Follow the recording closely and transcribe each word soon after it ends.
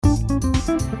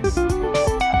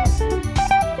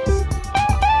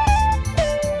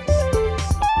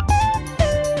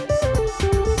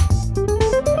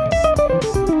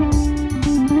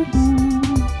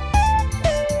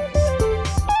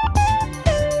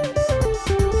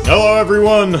Hello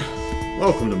everyone!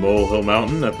 Welcome to Molehill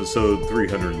Mountain, episode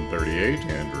 338.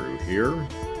 Andrew here.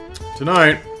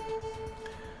 Tonight,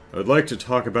 I would like to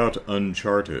talk about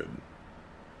Uncharted.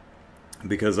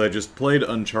 Because I just played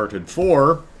Uncharted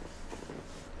 4,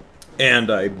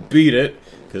 and I beat it,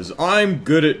 because I'm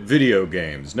good at video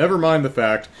games. Never mind the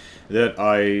fact that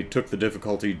I took the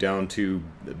difficulty down to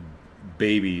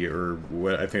Baby, or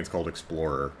what I think it's called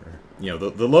Explorer. You know,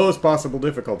 the lowest possible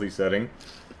difficulty setting.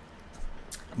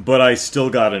 But I still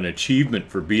got an achievement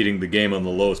for beating the game on the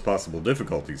lowest possible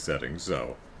difficulty setting,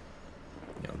 so...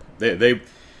 You know,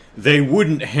 they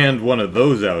wouldn't hand one of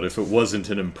those out if it wasn't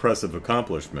an impressive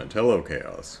accomplishment. Hello,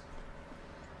 Chaos.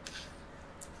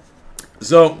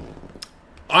 So,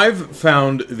 I've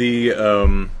found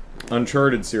the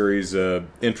Uncharted series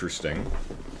interesting.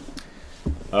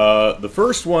 The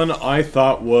first one I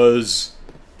thought was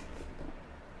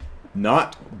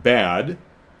not bad.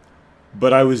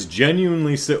 But I was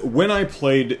genuinely... When I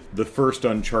played the first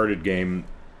Uncharted game,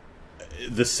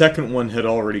 the second one had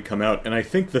already come out, and I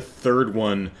think the third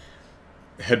one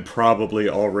had probably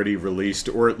already released,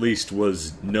 or at least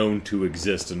was known to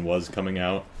exist and was coming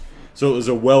out. So it was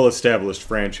a well-established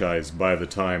franchise by the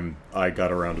time I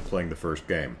got around to playing the first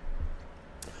game.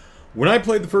 When I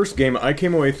played the first game, I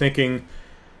came away thinking,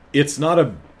 it's not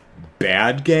a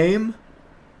bad game,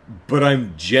 but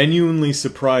I'm genuinely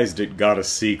surprised it got a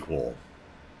sequel.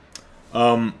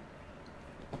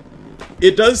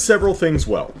 It does several things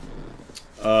well.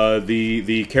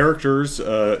 The characters,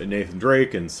 Nathan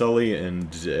Drake and Sully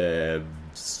and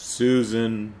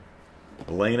Susan,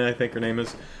 Elena, I think her name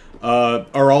is,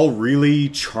 are all really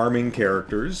charming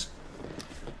characters.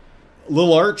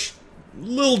 Little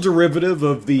derivative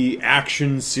of the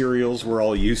action serials we're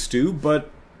all used to, but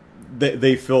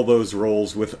they fill those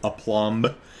roles with aplomb.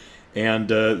 And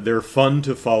they're fun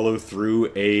to follow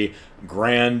through a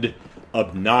grand,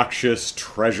 obnoxious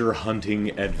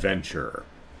treasure-hunting adventure.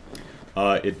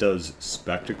 It does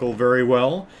spectacle very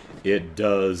well. It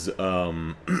does,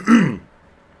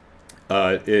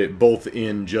 both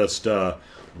in just,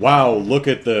 wow, look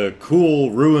at the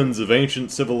cool ruins of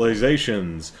ancient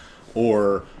civilizations,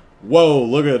 or, whoa,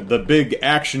 look at the big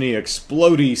actiony,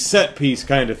 explodey set-piece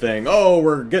kind of thing. Oh,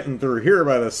 we're getting through here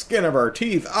by the skin of our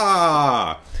teeth.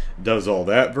 Ah! Does all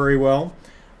that very well.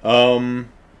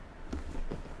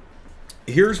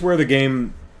 Here's where the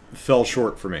game fell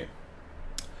short for me.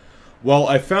 While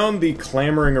I found the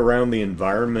clamoring around the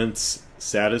environments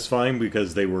satisfying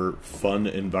because they were fun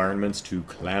environments to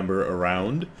clamber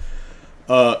around,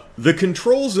 the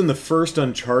controls in the first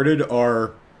Uncharted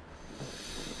are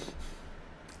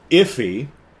iffy.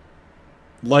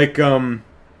 Like,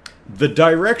 the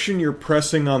direction you're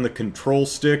pressing on the control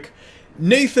stick,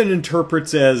 Nathan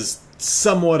interprets as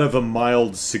somewhat of a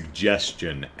mild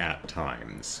suggestion at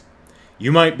times.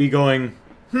 You might be going,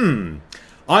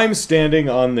 I'm standing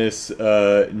on this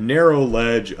narrow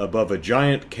ledge above a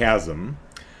giant chasm.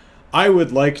 I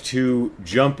would like to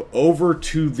jump over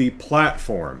to the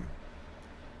platform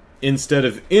instead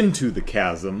of into the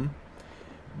chasm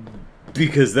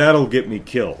because that'll get me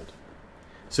killed.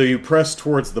 So you press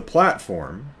towards the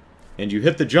platform and you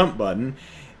hit the jump button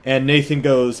and Nathan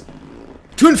goes,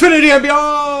 "To infinity and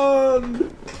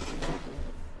beyond!"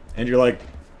 And you're like...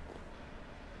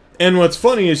 And what's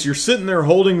funny is you're sitting there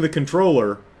holding the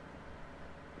controller,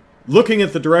 looking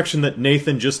at the direction that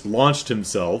Nathan just launched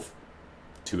himself,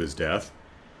 to his death,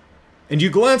 and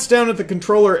you glance down at the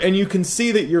controller and you can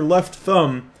see that your left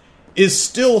thumb is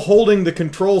still holding the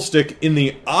control stick in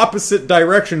the opposite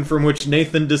direction from which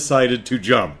Nathan decided to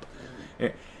jump.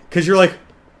 Because you're like,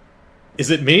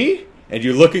 is it me? And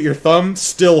you look at your thumb,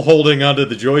 still holding onto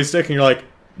the joystick, and you're like,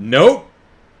 nope.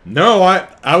 No,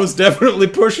 I was definitely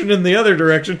pushing in the other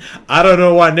direction. I don't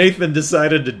know why Nathan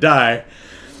decided to die.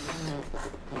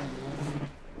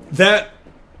 That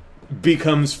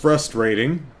becomes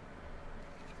frustrating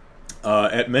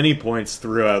at many points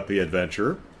throughout the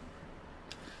adventure.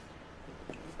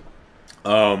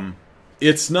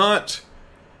 It's not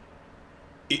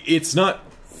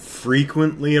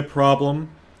frequently a problem,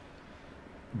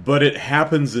 but it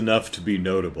happens enough to be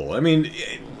notable. I mean,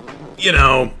 you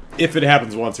know, if it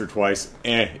happens once or twice,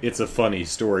 it's a funny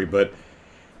story, but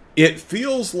it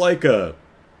feels like a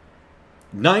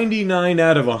 99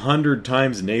 out of 100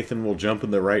 times Nathan will jump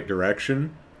in the right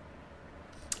direction,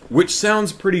 which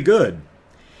sounds pretty good,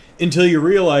 until you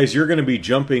realize you're going to be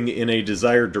jumping in a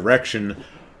desired direction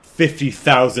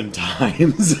 50,000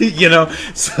 times, you know?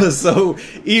 So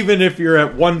even if you're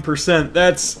at 1%,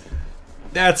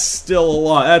 that's still a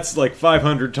lot. That's like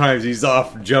 500 times he's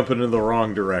off jumping in the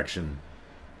wrong direction.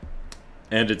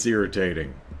 And it's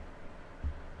irritating.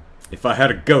 If I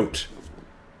had a goat,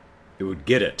 it would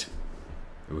get it.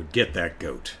 It would get that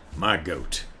goat. My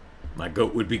goat. My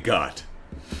goat would be got.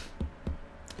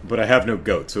 But I have no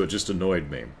goat, so it just annoyed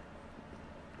me.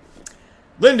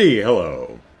 Lindy,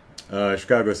 hello.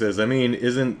 Chicago says, I mean,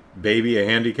 isn't baby a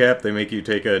handicap? They make you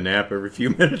take a nap every few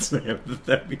minutes.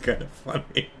 That'd be kind of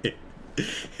funny.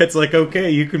 It's like,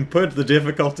 okay, you can put the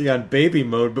difficulty on baby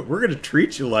mode, but we're going to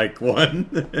treat you like one.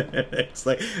 It's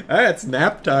like, it's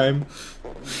nap time.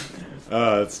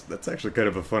 That's actually kind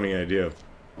of a funny idea.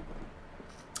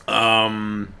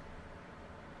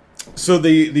 So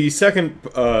the second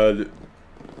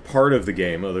part of the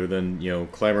game, other than, you know,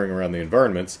 clambering around the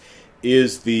environments,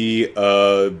 is the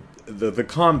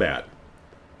combat.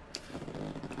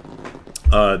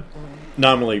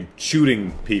 Nominally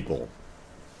shooting people.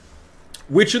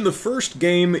 Which in the first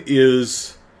game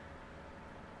is,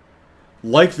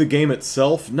 like the game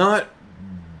itself, not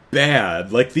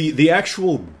bad. Like, the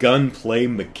actual gunplay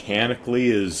mechanically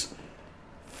is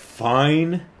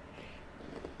fine.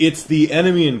 It's the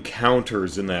enemy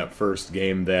encounters in that first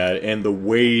game and the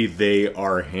way they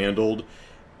are handled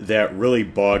that really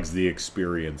bogs the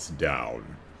experience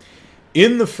down.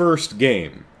 In the first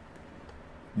game,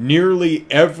 nearly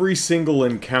every single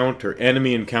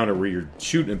enemy encounter where you're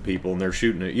shooting at people and they're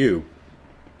shooting at you,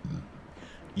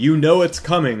 you know it's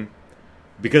coming,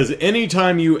 because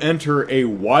anytime you enter a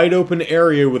wide open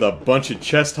area with a bunch of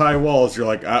chest-high walls, you're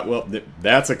like, well,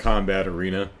 that's a combat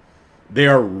arena. They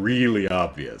are really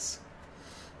obvious.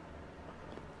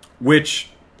 Which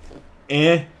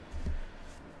is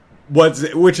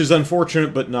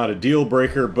unfortunate, but not a deal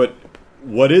breaker. But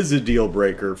what is a deal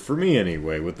breaker, for me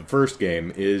anyway, with the first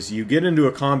game, is you get into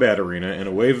a combat arena and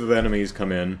a wave of enemies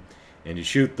come in, and you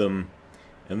shoot them,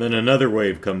 and then another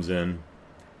wave comes in,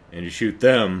 and you shoot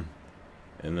them,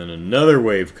 and then another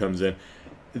wave comes in.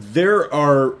 There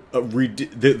are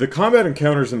the combat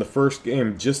encounters in the first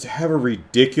game just have a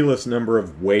ridiculous number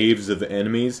of waves of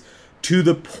enemies, to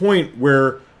the point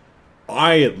where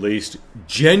I, at least,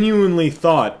 genuinely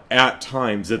thought at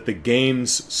times that the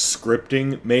game's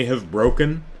scripting may have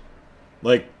broken.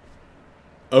 Like,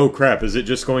 oh crap, is it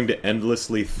just going to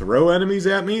endlessly throw enemies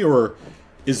at me, or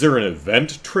is there an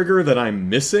event trigger that I'm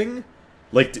missing?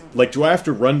 Like, do I have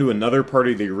to run to another part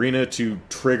of the arena to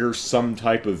trigger some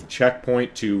type of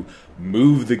checkpoint to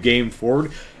move the game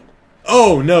forward?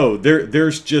 Oh no,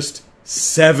 there's just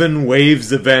 7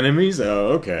 waves of enemies? Oh,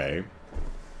 okay.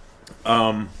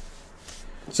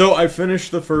 So I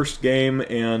finished the first game,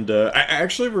 and I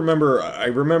actually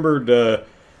remembered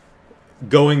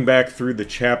going back through the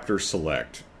chapter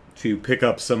select to pick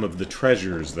up some of the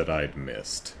treasures that I'd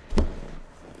missed.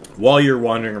 While you're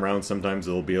wandering around, sometimes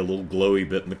there'll be a little glowy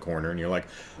bit in the corner, and you're like,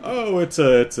 oh, it's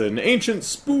an ancient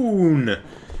spoon!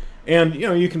 And, you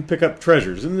know, you can pick up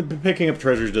treasures, and picking up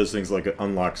treasures does things like it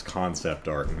unlocks concept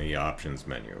art in the options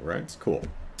menu, right? It's cool.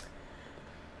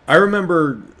 I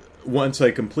remember, once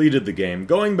I completed the game,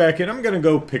 going back in, I'm going to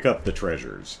go pick up the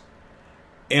treasures.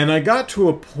 And I got to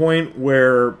a point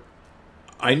where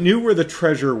I knew where the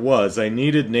treasure was. I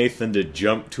needed Nathan to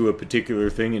jump to a particular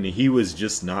thing, and he was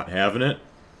just not having it.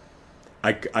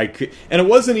 I could, and it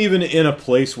wasn't even in a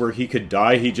place where he could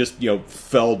die. He just, you know,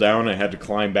 fell down. I had to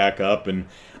climb back up, and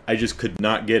I just could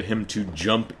not get him to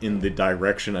jump in the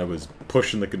direction I was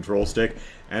pushing the control stick.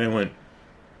 And I went,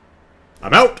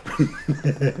 I'm out!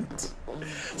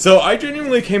 So I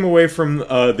genuinely came away from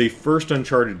the first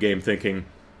Uncharted game thinking,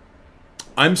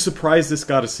 I'm surprised this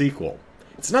got a sequel.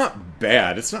 It's not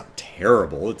bad. It's not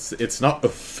terrible. It's not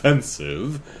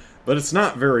offensive, but it's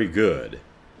not very good.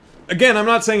 Again, I'm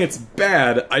not saying it's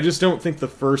bad, I just don't think the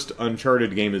first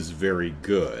Uncharted game is very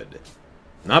good.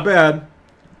 Not bad,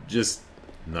 just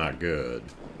not good.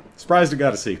 Surprised it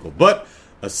got a sequel. But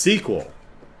a sequel,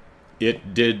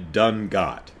 it done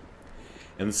got.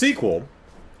 And the sequel,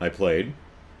 I played,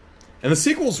 and the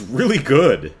sequel's really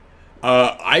good.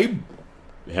 I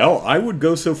would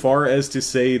go so far as to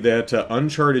say that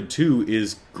Uncharted 2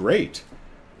 is great.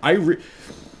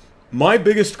 My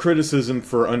biggest criticism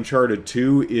for Uncharted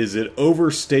 2 is it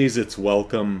overstays its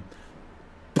welcome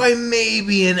by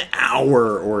maybe an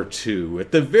hour or two.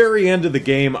 At the very end of the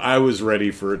game, I was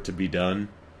ready for it to be done.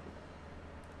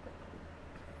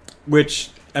 Which,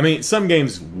 I mean, some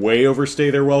games way overstay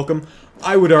their welcome.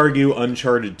 I would argue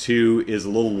Uncharted 2 is a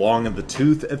little long in the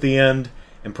tooth at the end,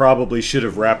 and probably should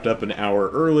have wrapped up an hour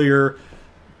earlier.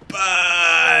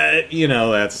 But, you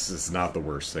know, that's not the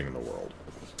worst thing in the world.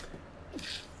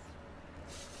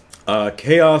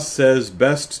 Chaos says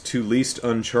best to least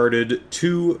Uncharted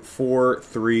 2, 4,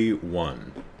 3,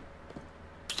 1.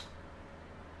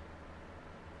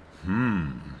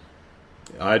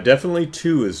 Definitely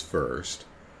 2 is first.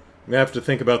 I'm going to have to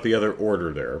think about the other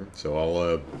order there, so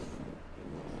I'll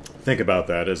think about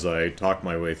that as I talk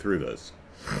my way through this.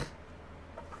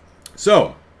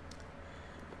 So,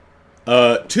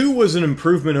 2 was an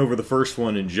improvement over the first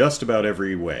one in just about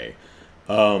every way.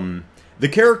 The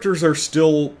characters are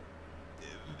still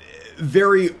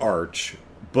very arch,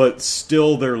 but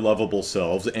still their lovable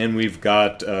selves, and we've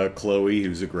got Chloe,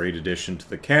 who's a great addition to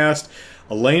the cast.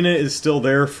 Elena is still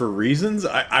there for reasons.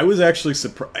 I was actually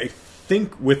surprised. I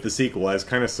think with the sequel, I was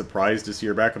kind of surprised to see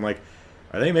her back. I'm like,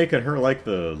 are they making her like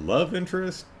the love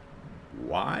interest?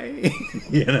 Why?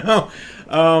 You know?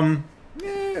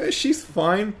 She's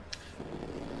fine.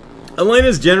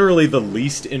 Elena's generally the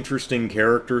least interesting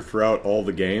character throughout all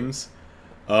the games.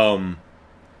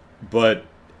 But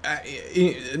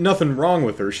nothing wrong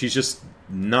with her. She's just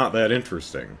not that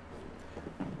interesting.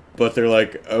 But they're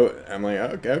like, oh, I'm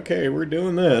like, okay, we're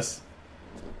doing this.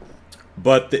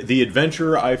 But the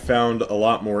adventure I found a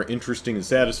lot more interesting and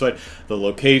satisfied. The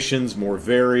locations more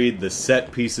varied. The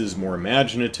set pieces more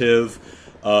imaginative.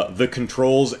 The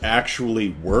controls actually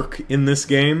work in this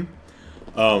game.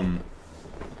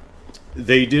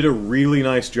 They did a really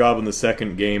nice job in the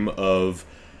second game of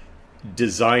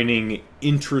designing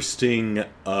interesting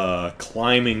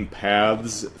climbing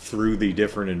paths through the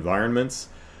different environments.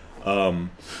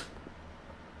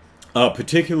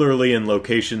 Particularly in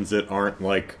locations that aren't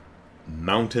like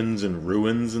mountains and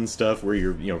ruins and stuff, where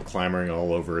you're clambering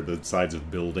all over the sides of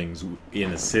buildings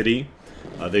in a city.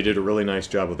 They did a really nice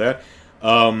job with that.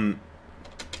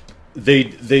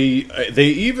 They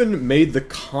even made the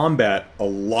combat a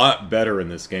lot better in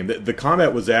this game. The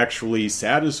combat was actually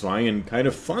satisfying and kind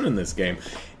of fun in this game.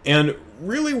 And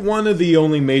really one of the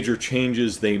only major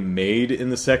changes they made in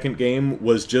the second game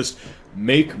was just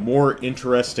make more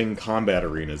interesting combat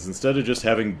arenas. Instead of just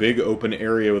having big open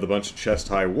area with a bunch of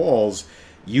chest-high walls,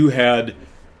 you had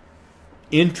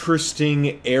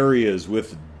interesting areas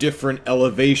with different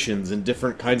elevations and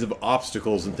different kinds of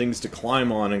obstacles and things to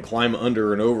climb on and climb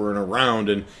under and over and around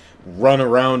and run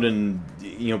around and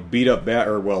beat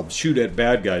up shoot at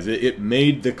bad guys. It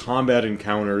made the combat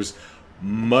encounters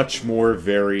much more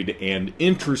varied and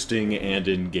interesting and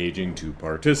engaging to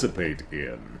participate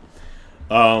in.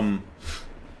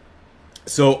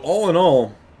 So all in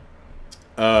all,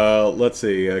 let's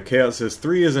see. Chaos says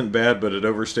 3 isn't bad, but it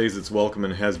overstays its welcome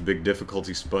and has big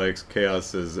difficulty spikes.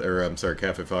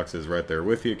 Cafe Fox is right there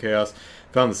with you. Chaos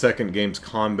found the second game's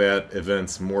combat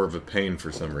events more of a pain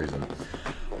for some reason.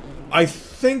 I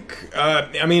think.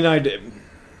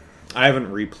 I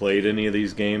haven't replayed any of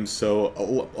these games,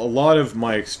 so a lot of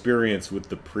my experience with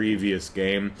the previous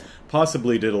game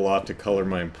possibly did a lot to color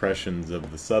my impressions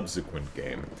of the subsequent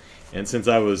game. And since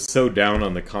I was so down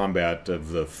on the combat of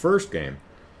the first game,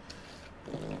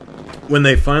 when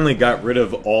they finally got rid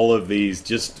of all of these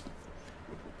just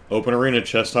open arena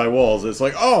chest-high walls, it's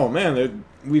like, oh man,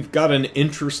 we've got an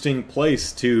interesting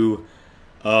place to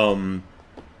run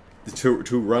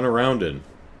around in.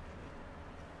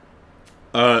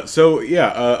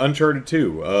 Uncharted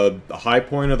 2, the high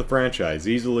point of the franchise,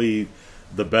 easily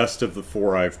the best of the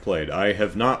 4 I've played. I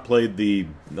have not played the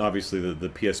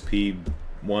PSP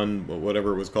one,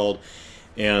 whatever it was called,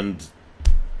 and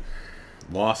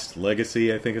Lost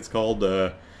Legacy, I think it's called.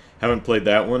 Haven't played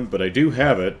that one, but I do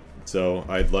have it, so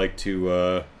I'd like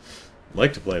to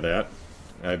play that.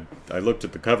 I looked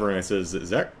at the cover and I says, "Is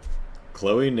that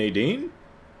Chloe Nadine?"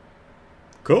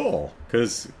 Cool,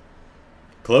 because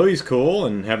Chloe's cool,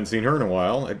 and haven't seen her in a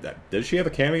while. Did she have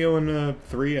a cameo in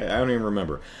 3? I don't even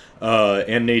remember.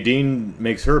 And Nadine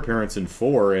makes her appearance in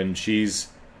 4, and she's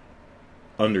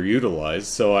underutilized.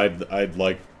 So I'd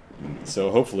like. So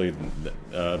hopefully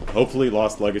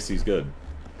Lost Legacy's good.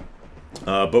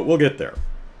 But we'll get there.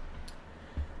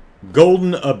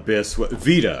 Golden Abyss.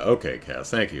 Vita. Okay,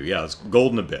 Cass. Thank you. Yeah, it's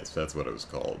Golden Abyss. That's what it was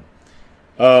called.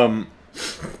 Then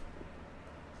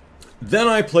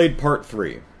I played Part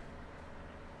 3.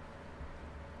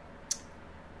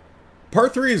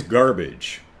 Part 3 is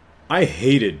garbage. I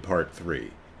hated Part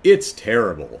 3. It's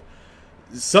terrible.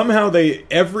 Somehow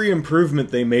every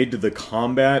improvement they made to the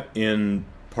combat in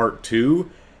Part 2,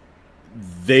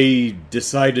 they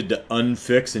decided to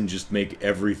unfix and just make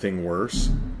everything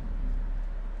worse.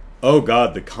 Oh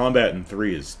god, the combat in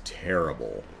 3 is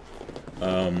terrible.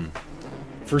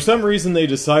 For some reason they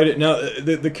decided... Now,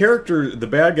 the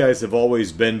bad guys have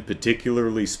always been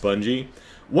particularly spongy.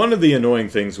 One of the annoying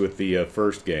things with the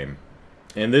first game,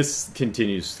 and this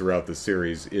continues throughout the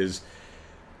series, is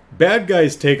bad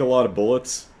guys take a lot of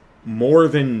bullets, more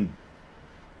than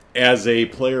as a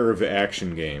player of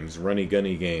action games,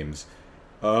 runny-gunny games.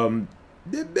 Your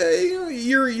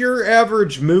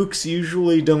average mooks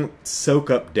usually don't soak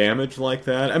up damage like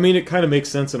that. I mean, it kind of makes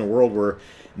sense in a world where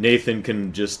Nathan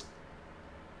can just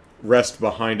rest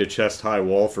behind a chest-high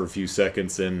wall for a few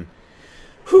seconds and...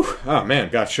 Whew, oh man,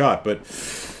 got shot, but...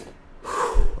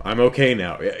 Whew, I'm okay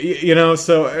now. You know,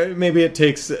 so maybe it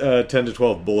takes 10 to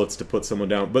 12 bullets to put someone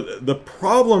down. But the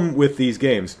problem with these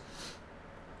games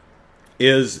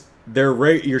is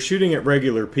you're shooting at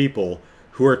regular people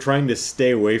who are trying to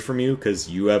stay away from you because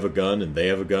you have a gun and they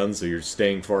have a gun, so you're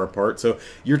staying far apart. So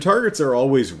your targets are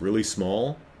always really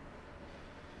small.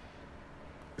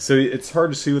 So it's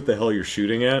hard to see what the hell you're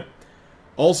shooting at.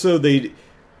 Also,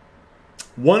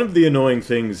 one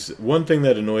thing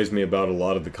that annoys me about a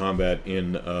lot of the combat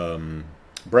in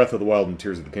Breath of the Wild and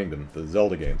Tears of the Kingdom, the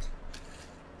Zelda games,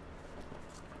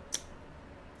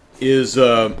 is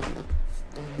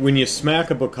when you smack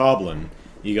a bokoblin,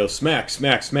 you go smack,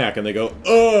 smack, smack, and they go,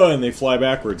 oh, and they fly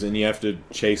backwards, and you have to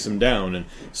chase them down, and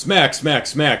smack, smack,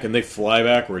 smack, and they fly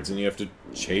backwards, and you have to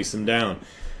chase them down.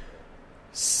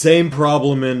 Same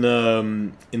problem in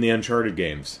the Uncharted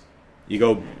games. You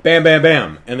go bam, bam,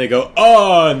 bam, and they go,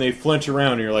 oh, and they flinch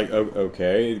around, and you're like, oh,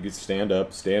 okay, stand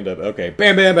up, okay,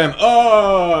 bam, bam, bam,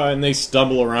 oh, and they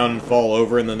stumble around and fall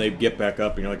over, and then they get back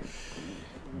up, and you're like,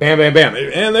 bam, bam, bam,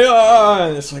 and they, oh,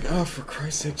 and it's like, oh, for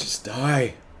Christ's sake, just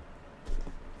die.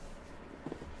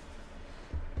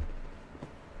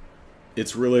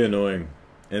 It's really annoying.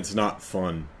 It's not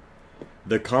fun.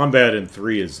 The combat in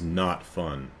 3 is not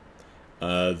fun.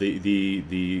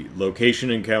 The location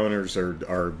encounters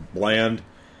are bland.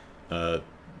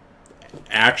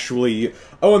 Actually,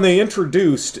 oh, and they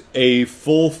introduced a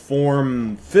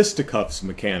full-form fisticuffs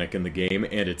mechanic in the game,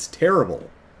 and it's terrible.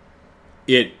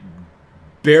 It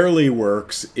barely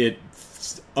works.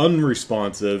 It's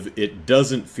unresponsive. It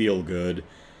doesn't feel good.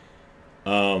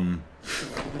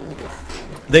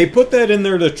 They put that in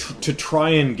there to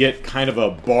try and get kind of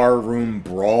a barroom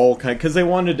brawl, because they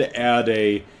wanted to add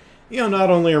a, you know, not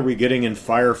only are we getting in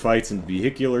firefights and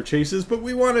vehicular chases, but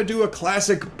we want to do a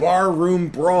classic barroom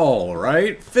brawl,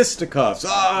 right? Fisticuffs,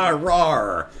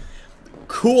 rawr.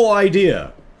 Cool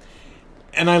idea.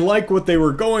 And I like what they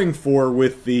were going for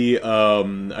with the,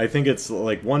 I think it's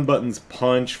like one button's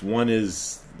punch, one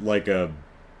is like it's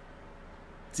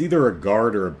either a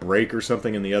guard or a break or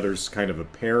something, and the other's kind of a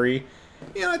parry.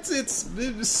 You know, it's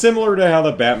similar to how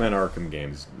the Batman Arkham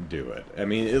games do it. I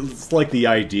mean, it's like the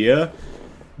idea,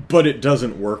 but it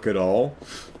doesn't work at all.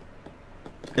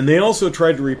 And they also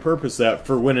tried to repurpose that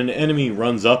for when an enemy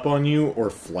runs up on you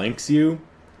or flanks you,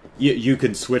 you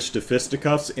can switch to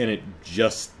fisticuffs, and it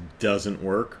just doesn't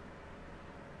work.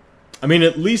 I mean,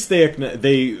 at least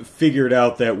they figured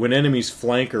out that when enemies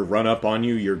flank or run up on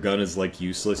you, your gun is, like,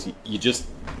 useless.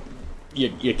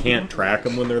 You can't track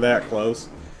them when they're that close.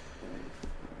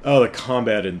 Oh, the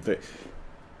combat in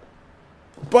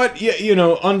But, you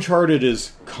know, Uncharted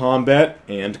is combat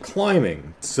and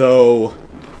climbing. So,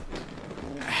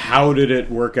 how did it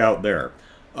work out there?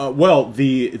 Well,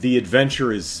 the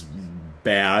adventure is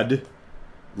bad.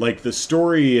 Like, the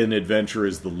story and adventure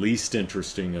is the least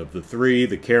interesting of the three.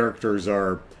 The characters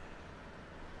are...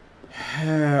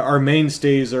 Our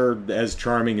mainstays are as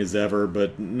charming as ever,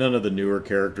 but none of the newer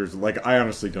characters... Like, I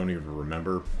honestly don't even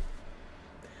remember.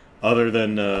 Other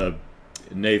than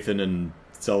Nathan and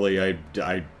Sully, I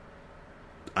don't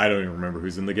even remember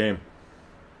who's in the game.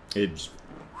 It's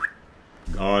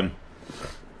gone.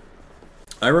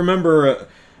 I remember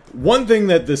one thing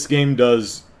that this game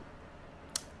does,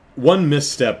 one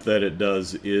misstep that it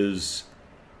does is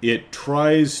it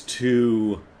tries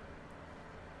to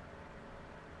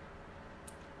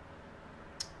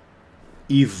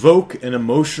evoke an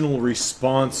emotional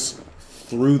response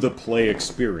through the play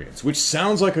experience, which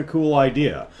sounds like a cool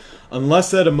idea,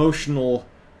 unless that emotional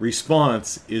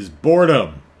response is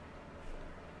boredom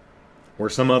or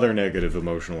some other negative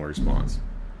emotional response.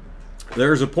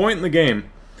 There's a point in the game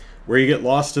where you get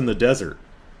lost in the desert.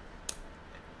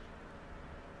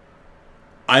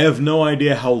 I have no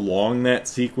idea how long that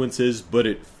sequence is, but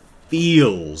it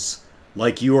feels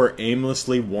like you are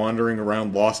aimlessly wandering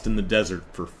around lost in the desert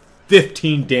for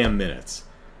 15 damn minutes.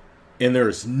 And there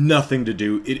is nothing to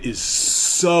do. It is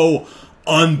so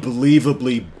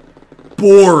unbelievably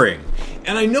boring.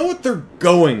 And I know what they're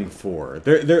going for.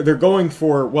 They're going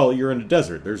for, well, you're in a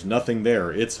desert. There's nothing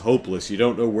there. It's hopeless. You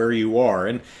don't know where you are.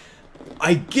 And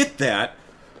I get that,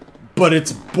 but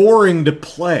it's boring to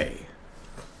play.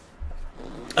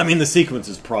 I mean, the sequence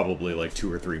is probably like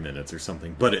 2 or 3 minutes or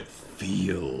something, but it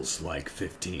feels like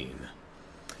 15.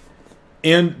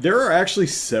 And there are actually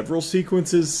several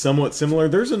sequences somewhat similar.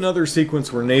 There's another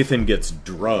sequence where Nathan gets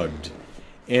drugged,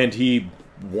 and he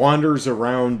wanders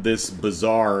around this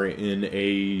bazaar in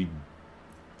a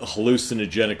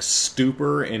hallucinogenic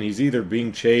stupor, and he's either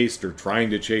being chased or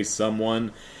trying to chase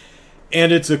someone.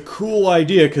 And it's a cool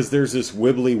idea because there's this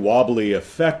wibbly wobbly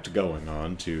effect going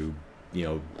on to,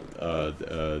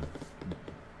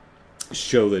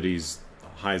 show that he's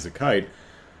high as a kite.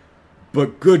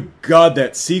 But good God,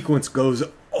 that sequence goes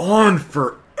on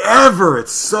forever.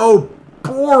 It's so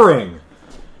boring.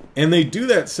 And they do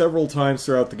that several times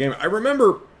throughout the game. I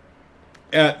remember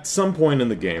at some point in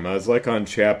the game, I was like on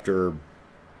chapter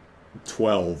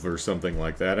 12 or something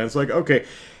like that. And it's like, okay,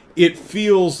 it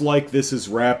feels like this is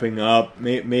wrapping up.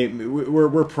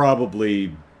 We're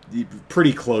probably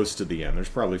pretty close to the end. There's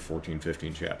probably 14,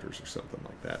 15 chapters or something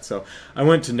like that. So I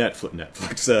went to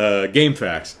Netflix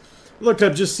GameFAQs. Looked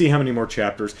up just to see how many more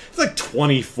chapters. It's like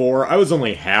 24. I was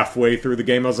only halfway through the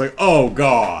game. I was like, oh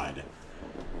God.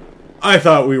 I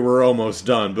thought we were almost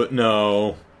done, but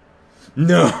no.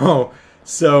 No.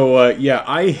 So, yeah,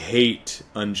 I hate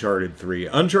Uncharted 3.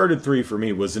 Uncharted 3 for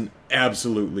me was an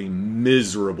absolutely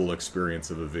miserable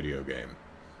experience of a video game.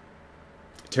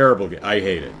 Terrible game. I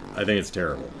hate it. I think it's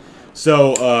terrible.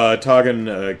 So,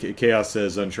 Toggin Chaos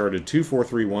says Uncharted 2, 4,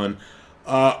 3, 1.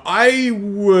 I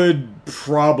would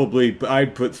probably...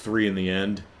 I'd put 3 in the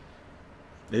end.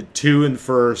 2 in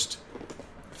first,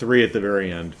 3 at the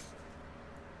very end.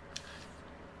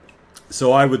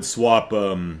 So I would swap...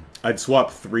 I'd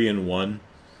swap 3 and 1.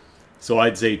 So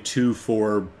I'd say 2,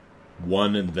 4,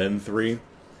 1, and then 3.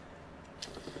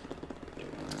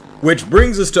 Which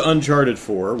brings us to Uncharted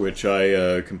 4, which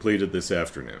I completed this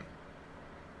afternoon.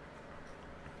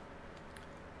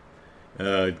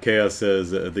 Chaos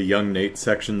says the Young Nate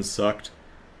section sucked.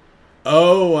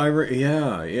 Oh,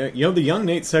 yeah. You know, the Young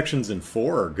Nate sections in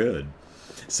 4 are good.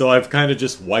 So I've kind of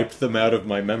just wiped them out of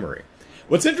my memory.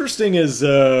 What's interesting is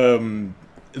the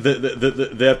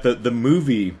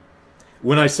movie,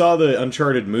 when I saw the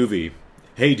Uncharted movie,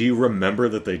 hey, do you remember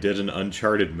that they did an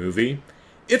Uncharted movie?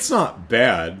 It's not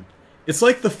bad. It's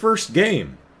like the first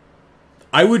game.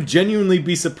 I would genuinely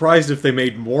be surprised if they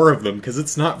made more of them, because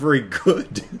it's not very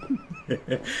good.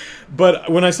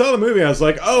 But when I saw the movie, I was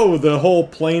like, oh, the whole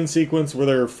plane sequence where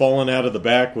they're falling out of the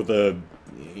back with a...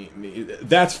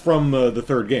 That's from the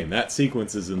third game. That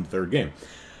sequence is in the third game.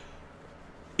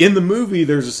 In the movie,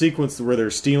 there's a sequence where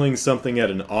they're stealing something at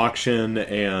an auction,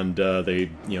 and they,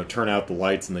 turn out the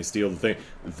lights and they steal the thing.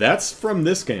 That's from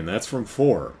this game. That's from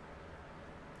 4.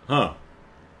 Huh.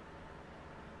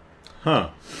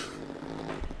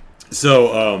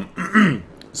 So,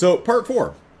 so part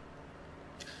 4.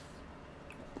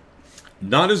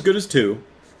 Not as good as 2,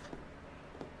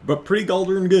 but pretty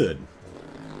golden good.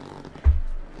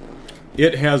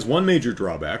 It has one major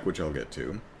drawback, which I'll get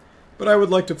to, but I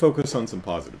would like to focus on some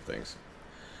positive things.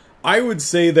 I would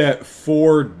say that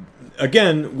 4,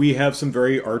 again, we have some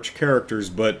very arch characters,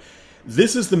 but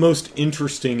this is the most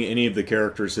interesting any of the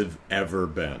characters have ever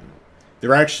been.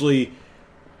 They're actually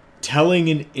telling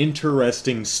an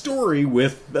interesting story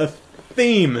with a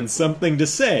theme and something to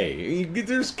say.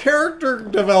 There's character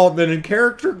development and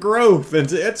character growth,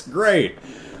 and it's great.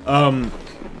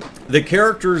 The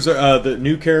characters, the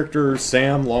new character,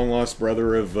 Sam, long-lost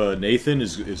brother of Nathan,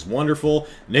 is wonderful.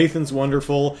 Nathan's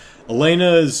wonderful.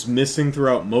 Elena is missing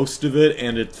throughout most of it,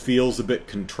 and it feels a bit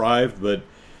contrived, but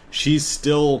she's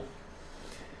still...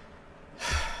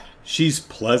 She's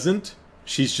pleasant.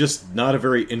 She's just not a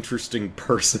very interesting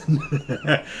person.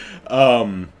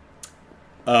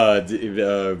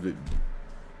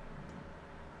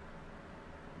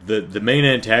 The main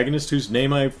antagonist, whose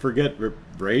name I forget,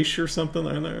 Raish or something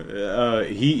like that.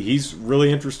 He's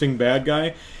really interesting bad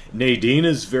guy. Nadine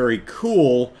is very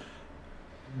cool.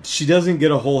 She doesn't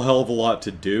get a whole hell of a lot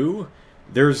to do.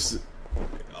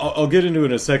 I'll get into it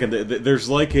in a second. There's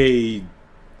like a...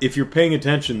 If you're paying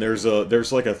attention, there's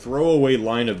like a throwaway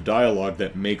line of dialogue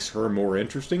that makes her more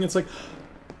interesting. It's like,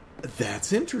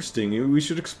 that's interesting. We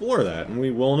should explore that, and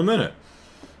we will in a minute.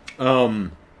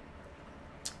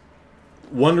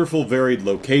 Wonderful, varied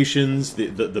locations.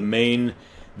 The main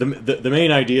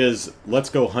idea is let's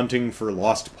go hunting for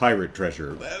lost pirate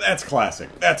treasure. That's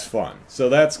classic. That's fun. So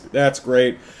that's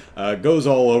great. Goes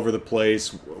all over the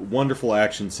place. Wonderful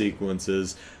action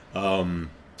sequences.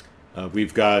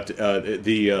 We've got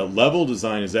the level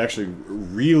design is actually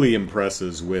really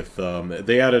impressive. With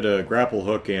they added a grapple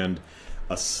hook and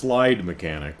a slide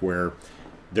mechanic where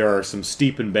there are some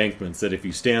steep embankments that if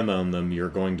you stand on them, you're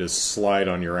going to slide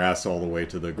on your ass all the way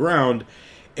to the ground.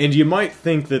 And you might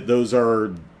think that those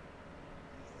are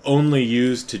only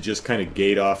used to just kind of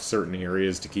gate off certain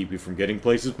areas to keep you from getting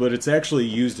places, but it's actually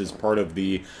used as part of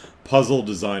the puzzle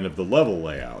design of the level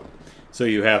layout. So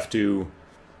you have to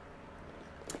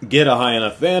get a high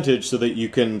enough vantage so that you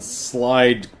can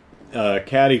slide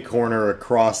catty corner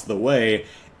across the way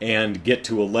and get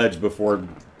to a ledge before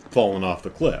falling off the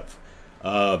cliff.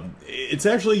 It's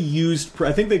actually used...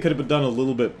 I think they could have done a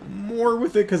little bit more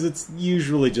with it, because it's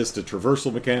usually just a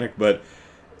traversal mechanic, but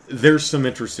there's some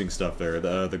interesting stuff there.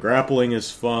 The grappling is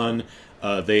fun.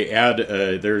 They add...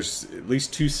 there's at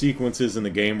least 2 sequences in the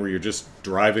game where you're just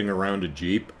driving around a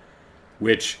Jeep,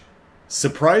 which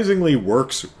surprisingly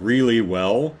works really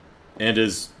well, and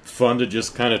is fun to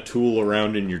just kind of tool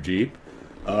around in your Jeep.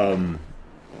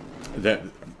 That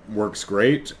works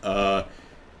great.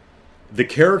 The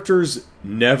characters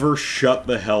never shut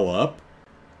the hell up,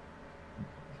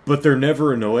 but they're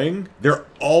never annoying. They're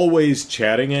always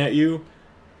chatting at you,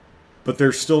 but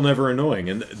they're still never annoying.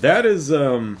 And that is,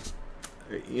 you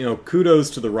know, kudos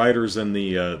to the writers and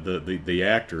the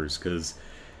actors, because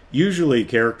usually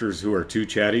characters who are too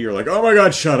chatty, you're like, oh my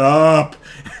god, shut up!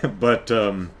 But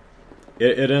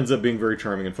it ends up being very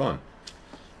charming and fun.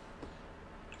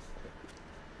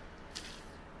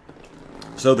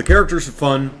 So the characters are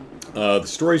fun. The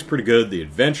story's pretty good. The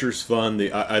adventure's fun.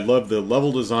 I love the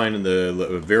level design and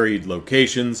the varied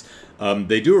locations.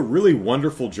 They do a really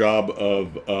wonderful job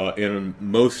of, in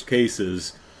most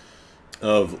cases,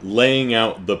 of laying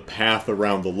out the path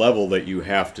around the level that you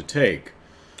have to take.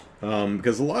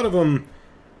 Because a lot of them,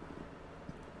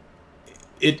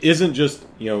 it isn't just,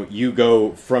 you know, you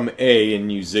go from A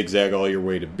and you zigzag all your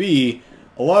way to B.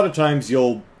 A lot of times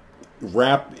you'll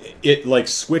wrap it, like,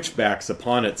 switchbacks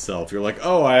upon itself. You're like,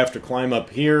 oh, I have to climb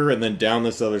up here and then down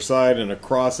this other side and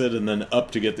across it and then up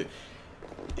to get the...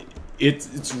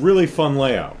 It's really fun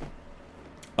layout.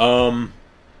 What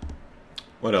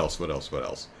else?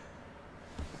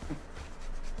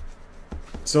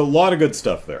 So a lot of good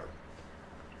stuff there.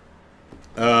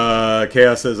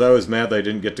 Chaos says, I was mad that I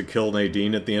didn't get to kill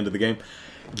Nadine at the end of the game.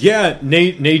 Yeah,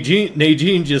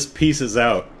 Nadine just pieces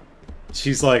out.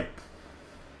 She's like...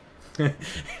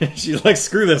 she's like,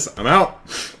 screw this, I'm out.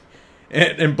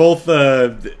 And both, they're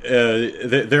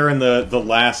in the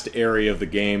last area of the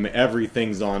game.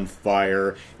 Everything's on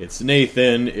fire. It's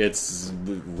Nathan, it's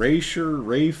Rafe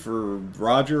or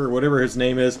Roger, or whatever his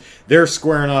name is. They're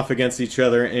squaring off against each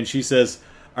other, and she says,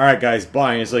 alright guys,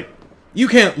 bye. And he's like, you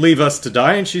can't leave us to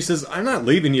die. And she says, I'm not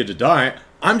leaving you to die.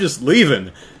 I'm just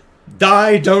leaving.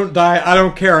 Die, don't die, I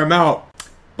don't care, I'm out.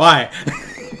 Bye.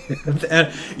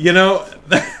 And, you know,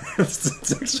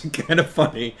 it's actually kind of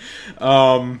funny.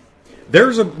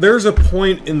 There's a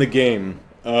point in the game,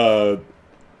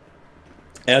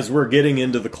 as we're getting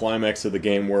into the climax of the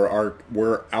game, where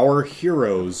our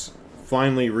heroes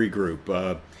finally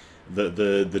regroup.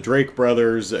 The Drake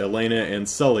brothers, Elena and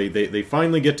Sully, they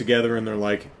finally get together and they're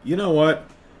like, you know what?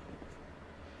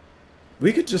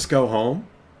 We could just go home.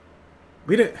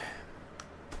 We're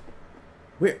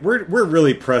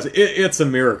really present. It's a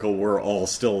miracle we're all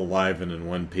still alive and in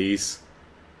one piece.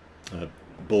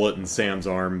 Bullet in Sam's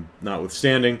arm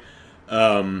notwithstanding.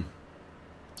 And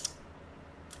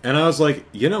I was like,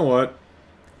 you know what?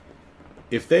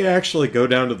 If they actually go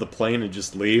down to the plane and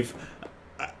just leave,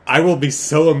 I will be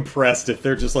so impressed if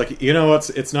they're just like, you know what,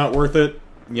 it's not worth it.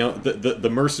 You know, the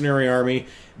mercenary army,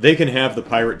 they can have the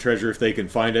pirate treasure if they can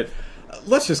find it.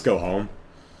 Let's just go home.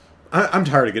 I'm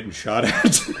tired of getting shot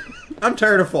at. I'm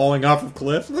tired of falling off a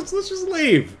cliff. Let's just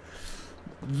leave.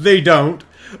 They don't,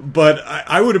 but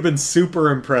I would have been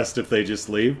super impressed if they just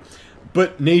leave.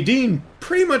 But Nadine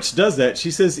pretty much does that.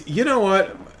 She says, you know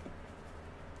what?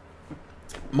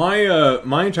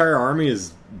 My entire army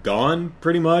is gone,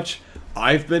 pretty much.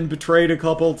 I've been betrayed a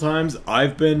couple of times.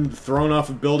 I've been thrown off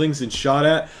of buildings and shot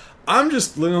at. I'm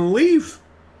just gonna leave.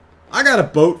 I got a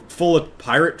boat full of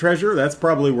pirate treasure. That's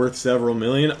probably worth several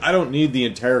million. I don't need the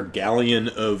entire galleon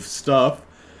of stuff.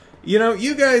 You know,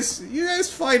 you guys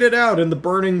fight it out in the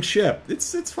burning ship.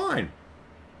 It's fine.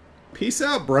 Peace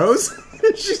out, bros.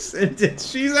 She's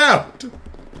out.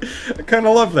 I kind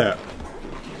of love that.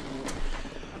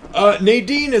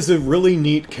 Nadine is a really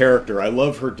neat character. I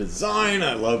love her design.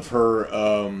 I love her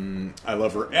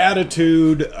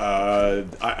attitude.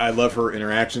 I love her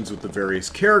interactions with the various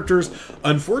characters.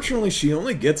 Unfortunately, she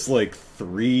only gets like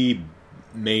 3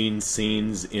 main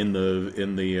scenes in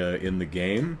the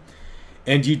game,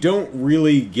 and you don't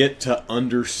really get to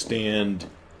understand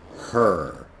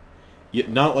her.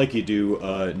 Not like you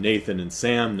do Nathan and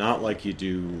Sam. Not like you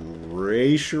do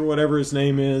Rafe or whatever his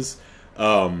name is.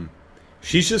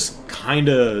 She's just kind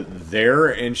of there,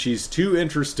 and she's too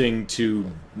interesting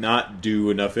to not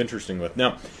do enough interesting with.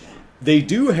 Now, they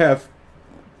do have...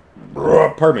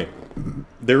 Pardon me.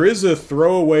 There is a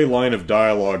throwaway line of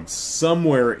dialogue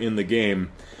somewhere in the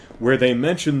game where they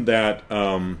mention that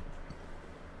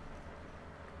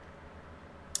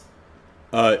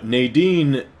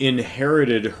Nadine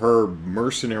inherited her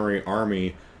mercenary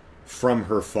army from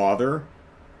her father.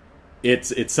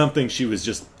 It's something she was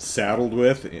just saddled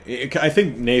with. I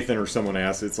think Nathan or someone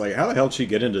asked, it's like, how the hell did she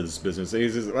get into this business? He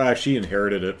says, well, she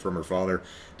inherited it from her father.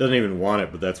 Doesn't even want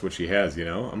it, but that's what she has, you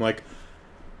know? I'm like,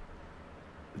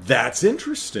 that's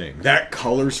interesting. That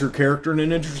colors her character in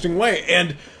an interesting way.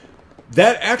 And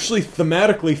that actually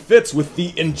thematically fits with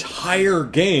the entire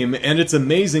game, and it's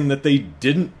amazing that they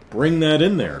didn't bring that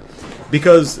in there.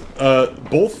 Because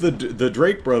both the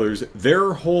Drake brothers,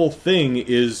 their whole thing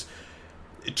is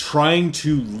trying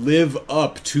to live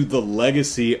up to the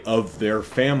legacy of their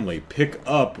family, pick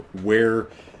up where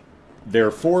their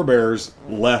forebears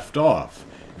left off.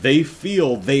 They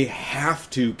feel they have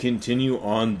to continue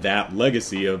on that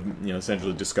legacy of, you know,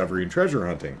 essentially discovery and treasure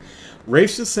hunting.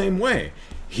 Rafe's the same way.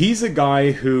 He's a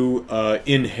guy who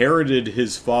inherited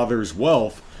his father's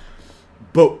wealth,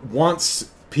 but wants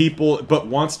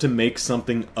to make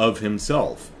something of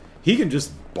himself. He can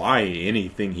just buy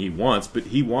anything he wants, but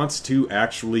he wants to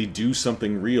actually do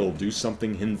something real, do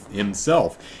something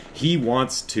himself. He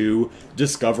wants to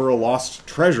discover a lost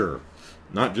treasure,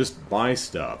 not just buy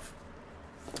stuff.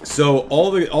 So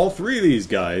all three of these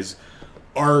guys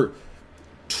are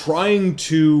trying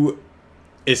to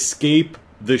escape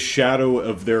the shadow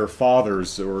of their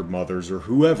fathers or mothers or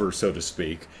whoever, so to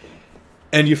speak.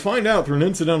 And you find out through an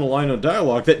incidental line of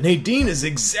dialogue that Nadine is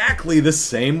exactly the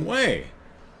same way.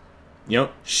 You know,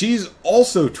 she's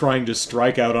also trying to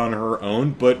strike out on her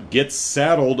own, but gets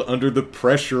saddled under the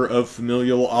pressure of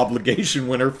familial obligation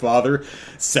when her father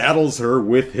saddles her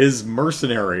with his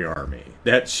mercenary army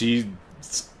that she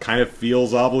kind of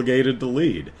feels obligated to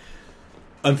lead.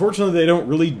 Unfortunately, they don't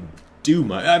really do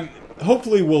much.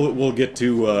 Hopefully, we'll get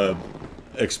to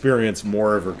experience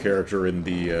more of her character in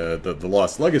the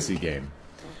Lost Legacy game.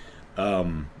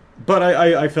 But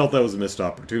I felt that was a missed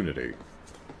opportunity.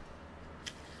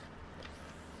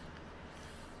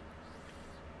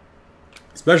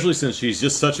 Especially since she's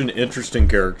just such an interesting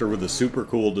character with a super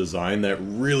cool design that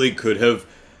really could have,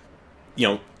 you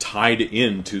know, tied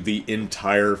into the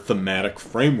entire thematic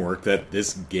framework that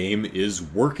this game is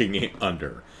working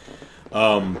under.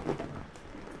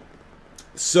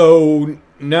 So,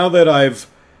 now that I've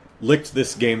licked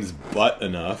this game's butt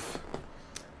enough,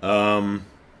 the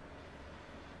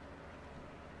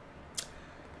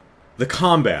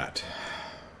combat.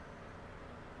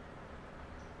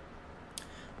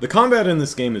 The combat in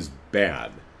this game is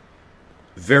bad.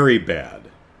 Very bad.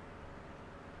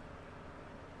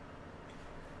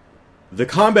 The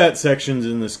combat sections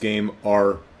in this game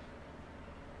are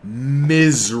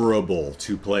miserable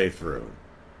to play through.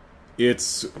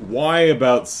 It's why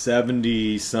about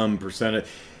 70-some%.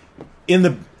 In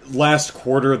the last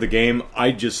quarter of the game,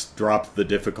 I just dropped the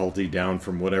difficulty down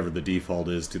from whatever the default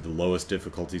is to the lowest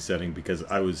difficulty setting because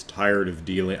I was tired of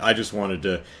dealing. I just wanted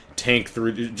to tank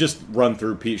through, just run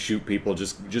through, shoot people,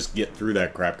 just get through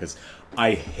that crap because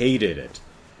I hated it.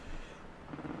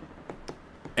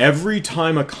 Every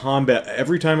time I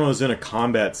was in a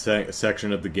combat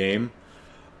section of the game,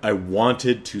 I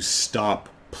wanted to stop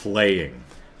playing.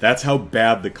 That's how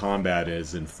bad the combat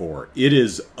is in 4. It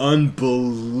is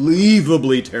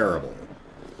unbelievably terrible.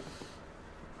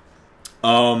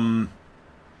 I'd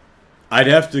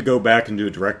have to go back and do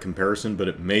a direct comparison, but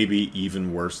it may be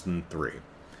even worse than 3.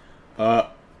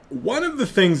 One of the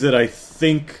things that I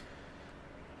think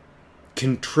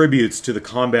contributes to the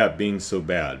combat being so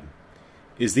bad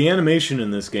is the animation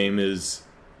in this game is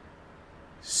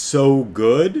so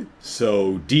good,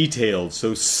 so detailed,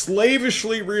 so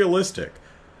slavishly realistic.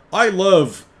 I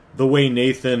love the way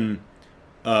Nathan,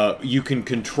 you can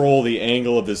control the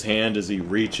angle of his hand as he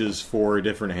reaches for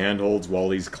different handholds while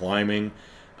he's climbing.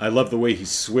 I love the way he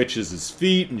switches his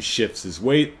feet and shifts his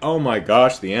weight. Oh my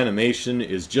gosh, the animation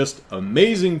is just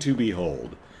amazing to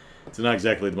behold. It's not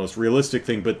exactly the most realistic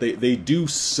thing, but they do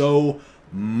so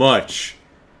much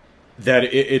that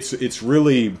it's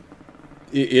really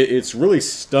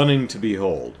stunning to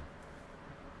behold.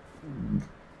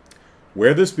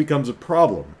 Where this becomes a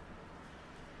problem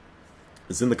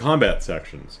is in the combat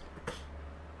sections.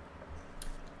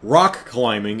 Rock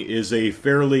climbing is a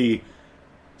fairly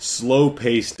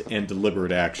slow-paced and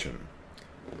deliberate action.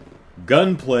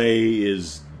 Gunplay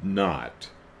is not.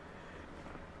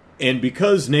 And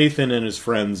because Nathan and his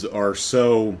friends are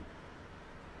so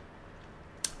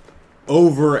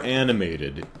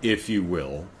over-animated, if you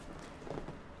will,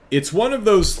 it's one of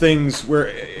those things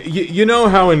where you know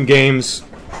how in games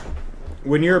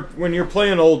when you're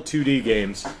playing old 2D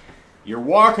games, you're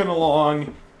walking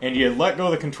along and you let go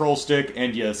of the control stick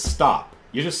and you stop.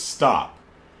 You just stop.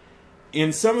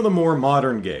 In some of the more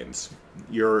modern games,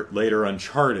 your later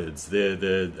Uncharted's,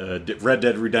 the Red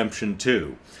Dead Redemption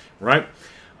 2, right?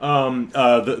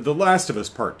 The Last of Us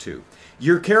Part 2.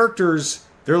 Your characters,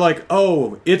 they're like,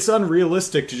 oh, it's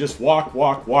unrealistic to just walk,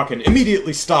 and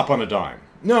immediately stop on a dime.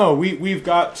 No, we've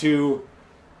got to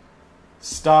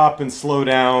stop and slow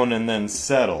down and then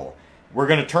settle. We're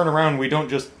going to turn around, we don't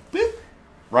just, beep,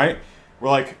 right? We're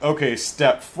like, okay,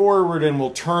 step forward and we'll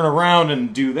turn around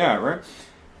and do that, right?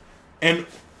 And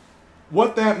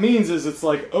what that means is it's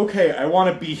like, okay, I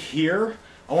want to be here.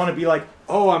 I want to be like,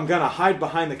 oh, I'm going to hide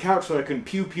behind the couch so I can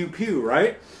pew, pew, pew,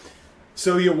 right?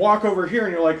 So you walk over here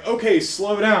and you're like, okay,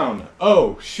 slow down.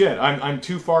 Oh, shit, I'm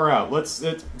too far out. Let's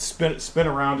spin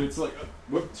around. It's like,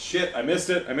 whoop, shit, I missed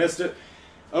it.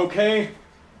 Okay.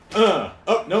 Oh,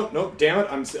 no, damn it,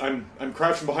 I'm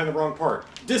crouching behind the wrong part.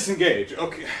 Disengage.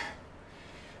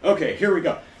 Okay, here we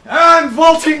go. I'm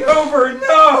vaulting over!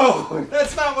 No!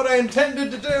 That's not what I intended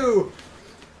to do!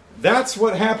 That's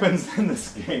what happens in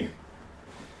this game.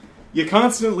 You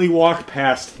constantly walk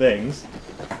past things.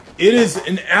 It is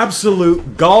an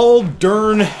absolute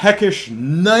gall-darn heckish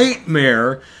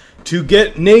nightmare to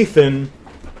get Nathan,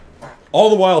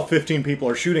 all the while 15 people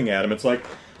are shooting at him. It's like,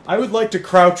 I would like to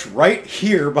crouch right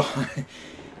here behind,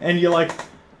 and you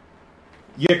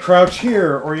crouch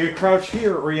here, or you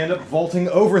end up vaulting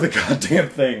over the goddamn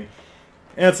thing.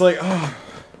 And it's like, oh.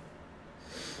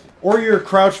 Or you're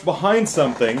crouched behind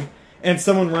something, and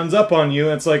someone runs up on you,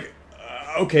 and it's like,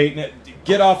 okay,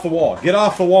 get off the wall. Get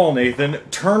off the wall, Nathan.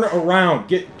 Turn around.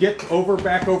 Get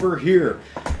back over here.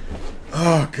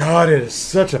 Oh, God, it is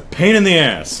such a pain in the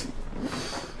ass.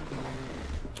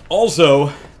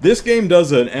 Also, this game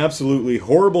does an absolutely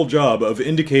horrible job of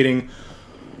indicating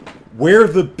where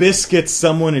the biscuit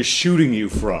someone is shooting you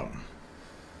from.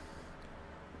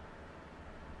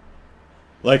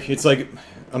 Like, it's like,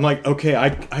 I'm like, okay, I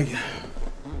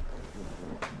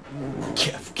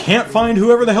can't find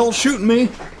whoever the hell's shooting me.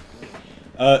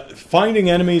 Finding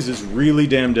enemies is really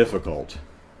damn difficult.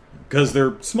 Because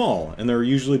they're small, and they're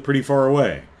usually pretty far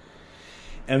away.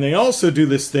 And they also do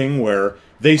this thing where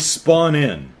they spawn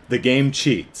in. The game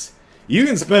cheats. You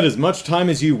can spend as much time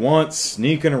as you want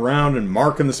sneaking around and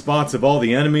marking the spots of all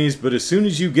the enemies, but as soon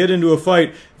as you get into a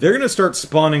fight, they're going to start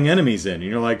spawning enemies in. And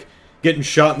you're like, getting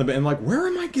shot in the back, and like, where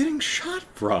am I getting shot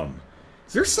from?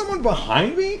 Is there someone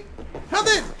behind me?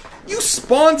 You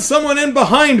spawned someone in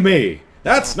behind me!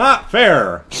 That's not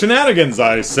fair! Shenanigans,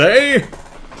 I say!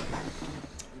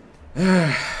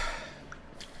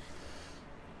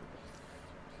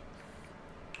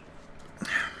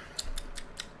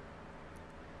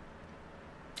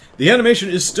 The animation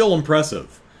is still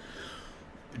impressive.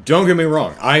 Don't get me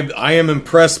wrong. I am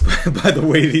impressed by the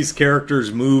way these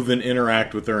characters move and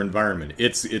interact with their environment.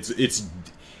 It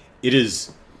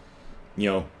is,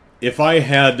 you know, if I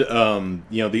had, you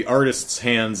know, the artist's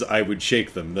hands, I would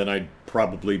shake them. Then I'd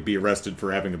probably be arrested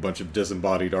for having a bunch of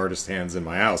disembodied artist hands in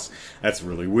my house. That's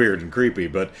really weird and creepy,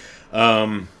 but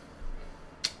oh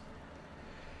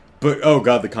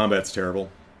god, the combat's terrible.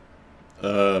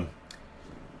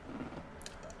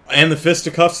 And the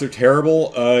fisticuffs are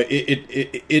terrible.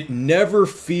 It never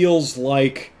feels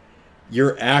like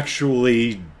you're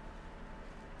actually...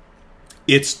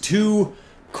 It's too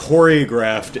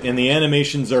choreographed, and the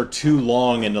animations are too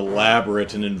long and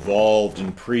elaborate and involved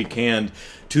and pre-canned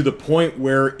to the point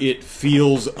where it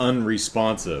feels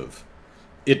unresponsive.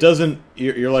 It doesn't...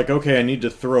 You're like, okay, I need to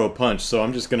throw a punch, so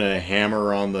I'm just going to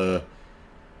hammer on the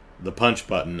punch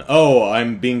button. Oh,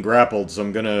 I'm being grappled, so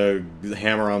I'm gonna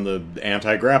hammer on the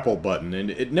anti-grapple button.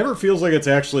 And it never feels like it's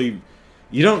actually...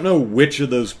 You don't know which of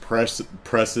those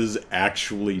presses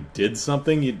actually did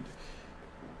something.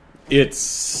 It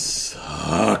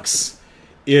sucks.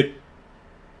 The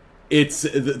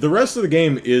rest of the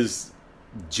game is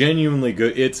genuinely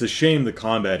good. It's a shame the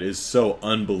combat is so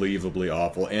unbelievably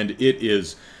awful, and it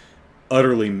is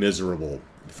utterly miserable.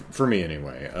 For me,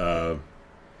 anyway.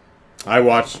 I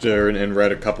watched and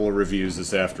read a couple of reviews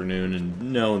this afternoon,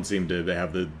 and no one seemed to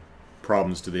have the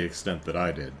problems to the extent that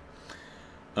I did.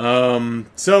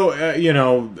 You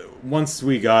know, once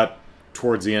we got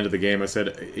towards the end of the game, I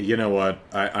said, you know what,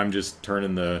 I'm just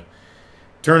turning the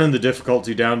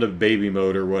difficulty down to baby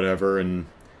mode or whatever, and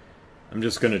I'm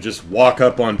just going to walk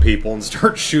up on people and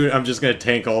start shooting. I'm just going to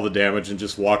tank all the damage and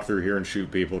just walk through here and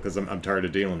shoot people, because I'm tired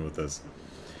of dealing with this.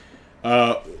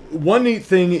 One neat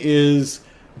thing is...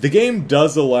 The game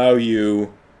does allow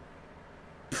you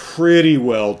pretty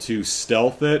well to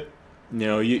stealth it.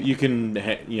 You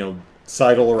can,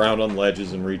 sidle around on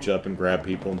ledges and reach up and grab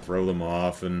people and throw them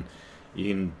off, and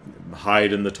you can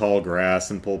hide in the tall grass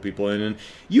and pull people in, and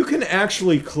you can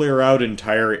actually clear out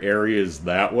entire areas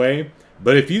that way.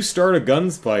 But if you start a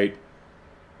guns fight,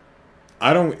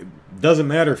 doesn't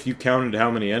matter if you counted how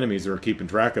many enemies or keeping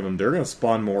track of them, they're going to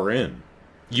spawn more in.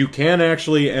 You can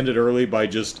actually end it early by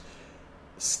just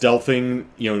stealthing,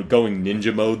 going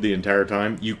ninja mode the entire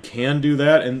time. You can do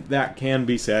that, and that can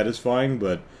be satisfying,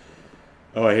 but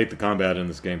oh, I hate the combat in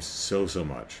this game so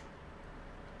much.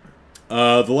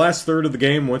 The last third of the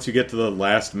game, once you get to the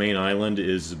last main island,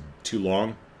 is too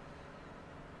long.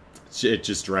 It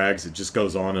just drags. It just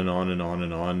goes on and on and on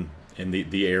and on, and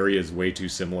the area is way too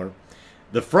similar.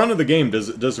 The front of the game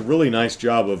does a really nice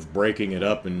job of breaking it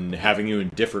up and having you in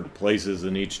different places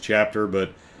in each chapter,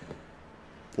 but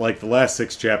like the last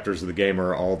 6 chapters of the game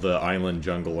are all the island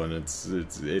jungle, and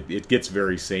it gets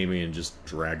very samey and just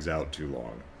drags out too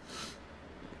long.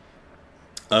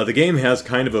 The game has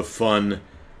kind of a fun,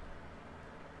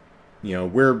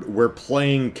 we're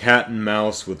playing cat and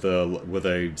mouse with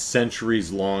a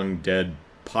centuries-long dead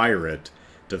pirate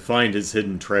to find his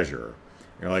hidden treasure.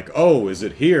 You're like, oh, is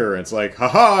it here? And it's like,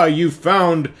 haha, you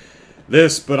found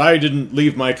this, but I didn't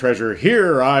leave my treasure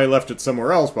here. I left it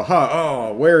somewhere else. Aha,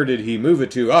 oh, where did he move it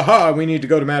to? Aha, we need to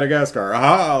go to Madagascar.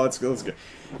 Aha, let's go.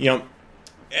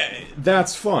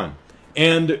 That's fun.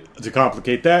 And to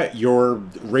complicate that, you're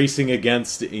racing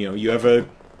against, you have a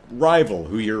rival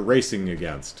who you're racing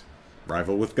against.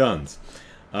 Rival with guns.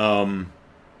 I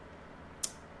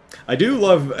do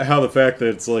love how the fact that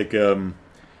it's like,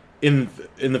 in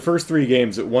the first 3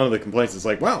 games, one of the complaints is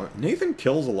like, wow, Nathan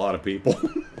kills a lot of people.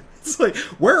 It's like,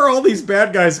 where are all these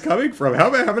bad guys coming from? How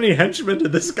many henchmen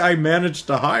did this guy manage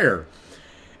to hire?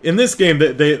 In this game,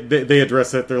 they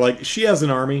address it. They're like, she has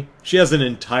an army. She has an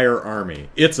entire army.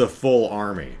 It's a full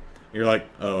army. You're like,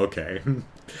 oh, okay.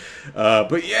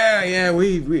 But yeah,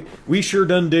 we sure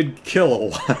done did kill a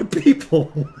lot of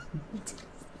people.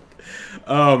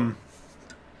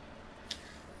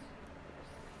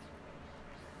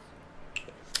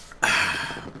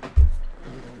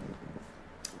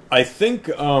 I think,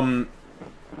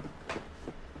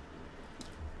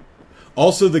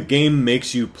 also the game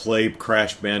makes you play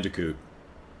Crash Bandicoot.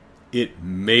 It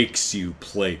makes you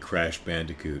play Crash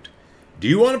Bandicoot. Do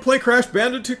you want to play Crash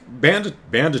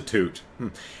Bandicoot?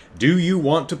 Do you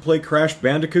want to play Crash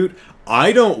Bandicoot?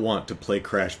 I don't want to play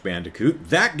Crash Bandicoot.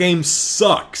 That game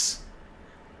sucks.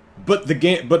 But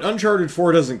Uncharted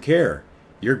 4 doesn't care.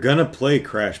 You're gonna play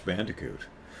Crash Bandicoot.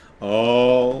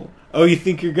 Oh, you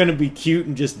think you're gonna be cute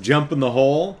and just jump in the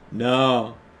hole?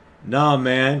 No,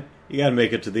 man. You gotta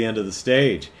make it to the end of the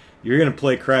stage. You're gonna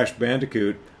play Crash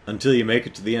Bandicoot until you make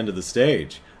it to the end of the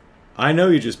stage. I know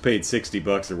you just paid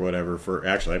 $60 or whatever for.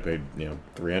 Actually, I paid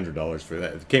 $300 for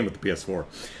that. It came with the PS4.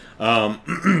 Oh,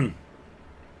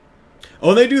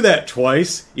 and they do that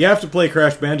twice. You have to play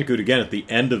Crash Bandicoot again at the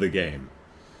end of the game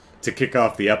to kick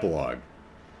off the epilogue.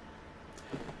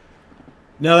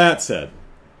 Now that said,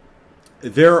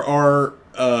 there are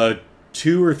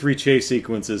 2 or 3 chase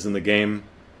sequences in the game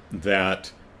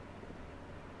that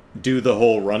do the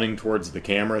whole running towards the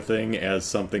camera thing as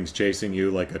something's chasing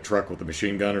you, like a truck with a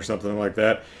machine gun or something like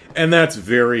that. And that's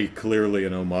very clearly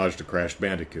an homage to Crash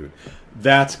Bandicoot.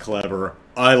 That's clever.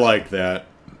 I like that.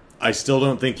 I still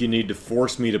don't think you need to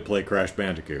force me to play Crash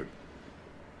Bandicoot.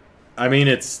 I mean,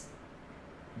 it's...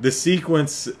 the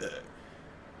sequence...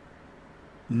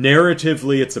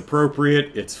 narratively, it's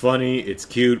appropriate, it's funny, it's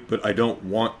cute, but I don't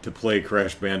want to play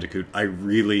Crash Bandicoot. I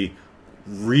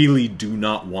really do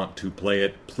not want to play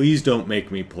it. Please don't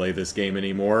make me play this game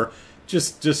anymore.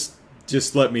 Just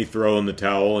let me throw in the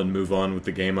towel and move on with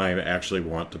the game I actually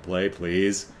want to play,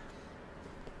 please.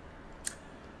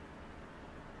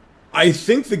 I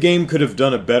think the game could have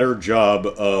done a better job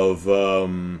of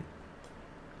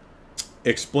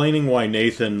explaining why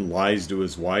Nathan lies to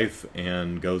his wife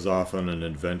and goes off on an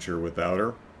adventure without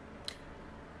her.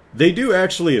 They do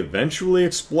actually eventually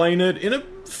explain it in a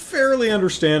fairly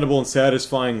understandable and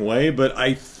satisfying way, but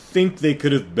I think they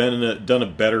could have done a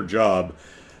better job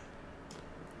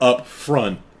up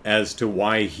front as to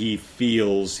why he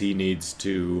feels he needs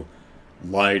to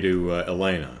lie to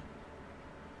Elena.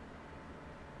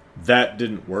 That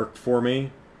didn't work for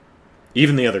me.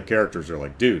 Even the other characters are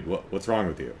like, dude, what's wrong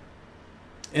with you?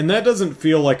 And that doesn't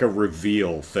feel like a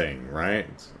reveal thing, right?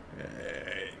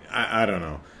 I don't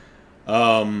know.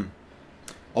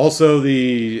 Also,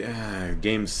 the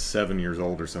game's 7 years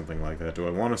old or something like that. Do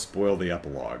I want to spoil the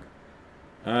epilogue?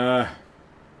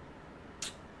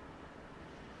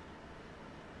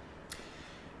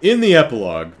 In the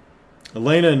epilogue,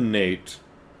 Elena and Nate,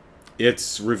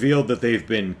 it's revealed that they've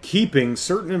been keeping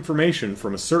certain information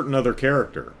from a certain other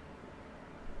character.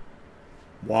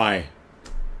 Why?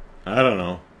 I don't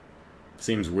know.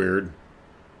 Seems weird.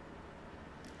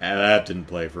 That didn't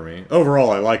play for me. Overall,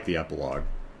 I like the epilogue.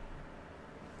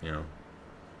 You know,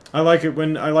 I like it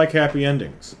when I like happy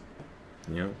endings.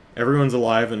 You know, everyone's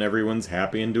alive and everyone's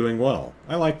happy and doing well.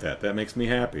 I like that. That makes me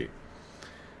happy.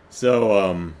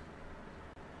 So,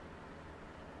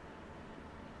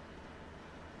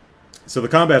 so the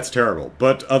combat's terrible,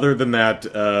 but other than that,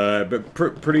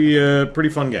 pretty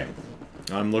fun game.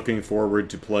 I'm looking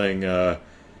forward to playing the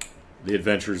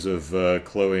adventures of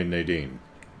Chloe and Nadine.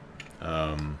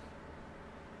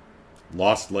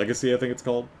 Lost Legacy, I think it's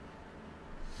called.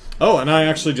 Oh, and I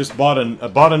actually just bought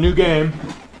a new game.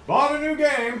 Bought a new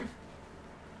game.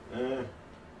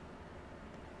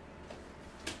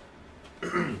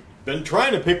 Been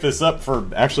trying to pick this up for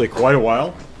actually quite a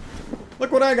while.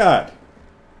 Look what I got.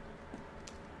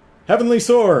 Heavenly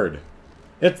Sword.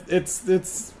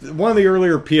 It's one of the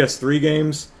earlier PS3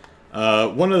 games.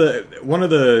 One of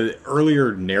the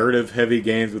earlier narrative heavy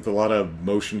games with a lot of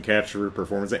motion capture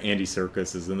performance. Andy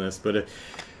Serkis is in this, but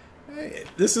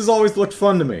this has always looked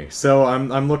fun to me. So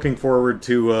I'm looking forward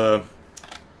to.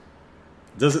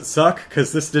 Does it suck?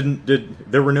 Because this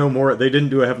there were no more. They didn't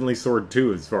do a Heavenly Sword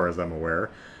 2 as far as I'm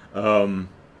aware.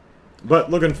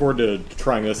 But looking forward to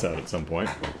trying this out at some point.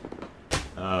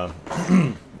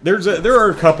 There are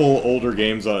a couple older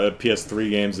games, PS3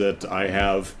 games that I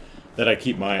have that I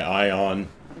keep my eye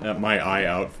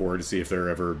out for to see if they're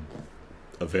ever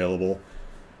available.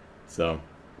 So,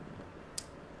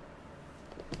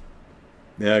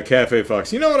 yeah, Cafe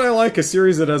Fox. You know what I like? A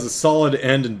series that has a solid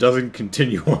end and doesn't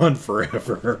continue on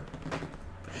forever.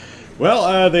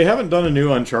 Well, they haven't done a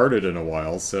new Uncharted in a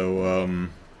while, so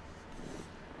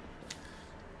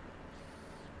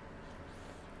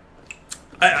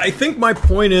I think my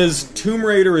point is Tomb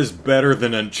Raider is better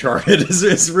than Uncharted,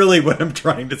 is really what I'm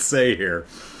trying to say here.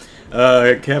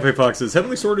 Cafe Fox says,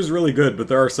 Heavenly Sword is really good, but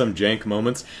there are some jank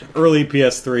moments. Early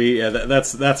PS3, yeah,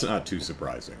 that's not too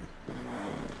surprising.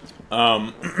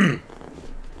 You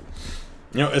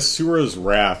know, Asura's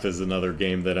Wrath is another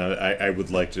game that I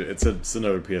would like to... It's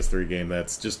another PS3 game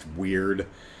that's just weird.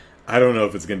 I don't know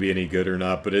if it's going to be any good or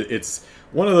not, but it's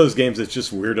one of those games that's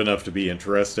just weird enough to be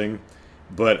interesting.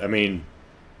 But, I mean...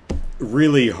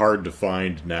 really hard to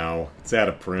find now. It's out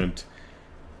of print.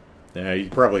 You can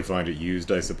probably find it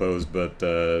used, I suppose, but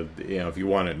you know, if you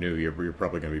want it new, you're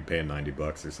probably going to be paying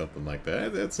 $90 or something like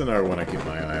that. That's another one I keep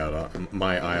my eye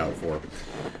out for.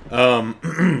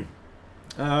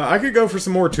 I could go for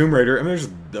some more Tomb Raider. I mean, there's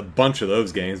a bunch of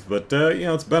those games, but you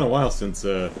know, it's been a while since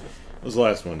what was the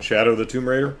last one? Shadow of the Tomb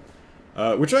Raider,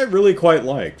 which I really quite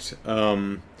liked.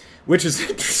 Which is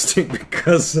interesting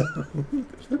because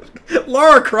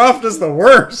Lara Croft is the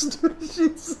worst.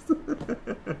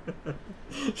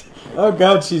 Oh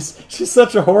god, she's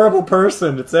such a horrible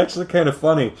person. It's actually kind of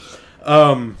funny.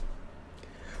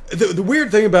 The weird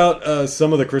thing about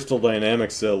some of the Crystal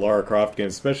Dynamics Lara Croft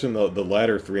games, especially in the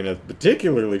latter three, and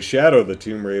particularly Shadow of the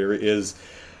Tomb Raider, is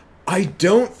I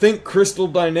don't think Crystal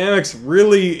Dynamics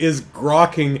really is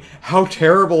grokking how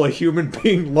terrible a human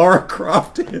being Lara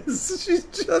Croft is. She's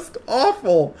just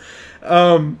awful.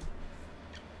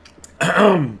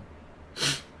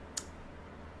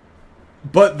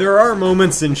 But there are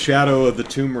moments in Shadow of the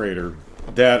Tomb Raider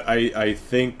that I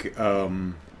think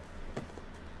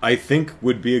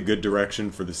would be a good direction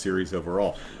for the series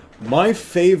overall. My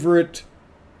favorite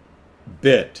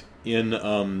bit in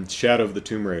Shadow of the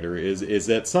Tomb Raider is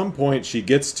at some point she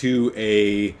gets to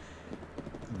a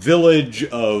village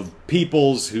of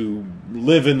peoples who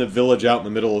live in the village out in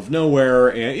the middle of nowhere,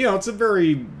 and you know, it's a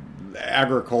very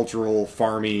agricultural,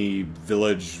 farmy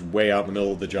village way out in the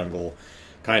middle of the jungle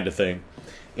kind of thing.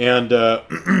 And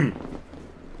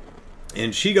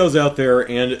and she goes out there,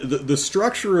 and the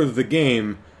structure of the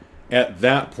game at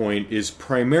that point is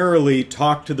primarily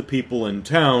talk to the people in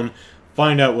town,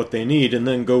 find out what they need, and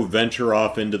then go venture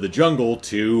off into the jungle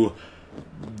to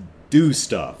do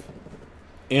stuff.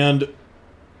 And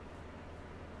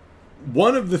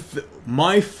one of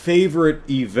my favorite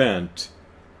event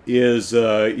is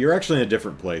you're actually in a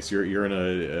different place. You're in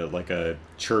a like a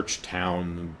church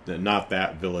town, not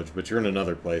that village, but you're in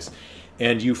another place,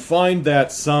 and you find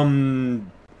that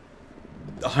some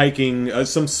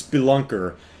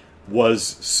spelunker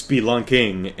was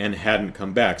spelunking and hadn't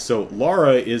come back. So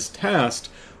Lara is tasked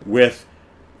with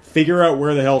figure out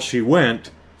where the hell she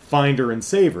went, find her, and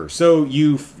save her. So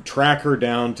you track her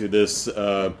down to this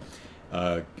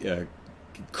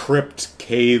crypt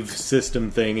cave system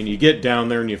thing, and you get down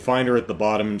there and you find her at the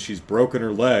bottom, and she's broken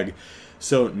her leg.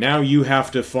 So now you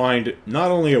have to find not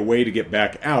only a way to get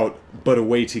back out, but a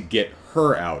way to get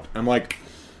her out. I'm like,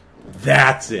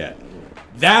 that's it.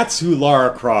 That's who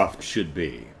Lara Croft should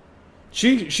be.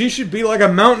 She should be like a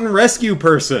mountain rescue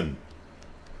person.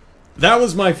 That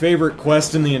was my favorite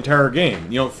quest in the entire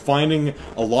game. You know, finding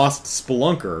a lost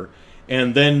spelunker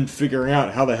and then figuring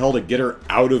out how the hell to get her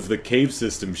out of the cave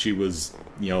system she was,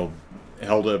 you know,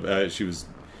 held up. She was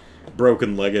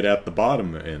broken-legged at the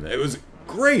bottom, and it was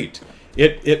great.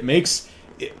 It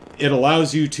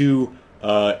allows you to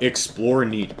explore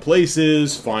neat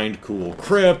places, find cool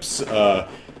crypts,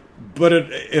 but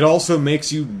it also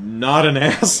makes you not an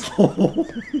asshole.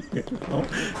 You know?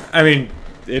 I mean,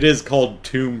 it is called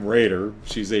Tomb Raider.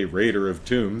 She's a raider of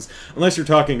tombs. Unless you're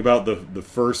talking about the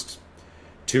first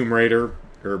Tomb Raider,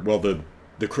 or, well,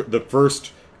 the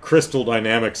first Crystal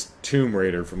Dynamics Tomb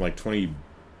Raider from, like,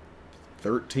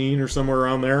 2013 or somewhere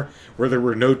around there, where there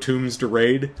were no tombs to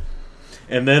raid.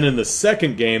 And then in the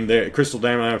second game, the Crystal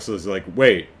Dynamics was like,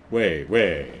 wait.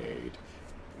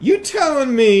 You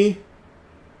telling me...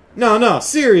 No,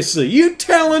 seriously, you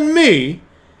telling me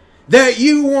that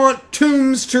you want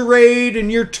tombs to raid in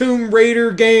your Tomb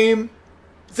Raider game?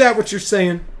 Is that what you're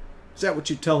saying? Is that what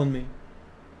you're telling me?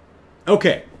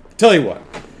 Okay, tell you what.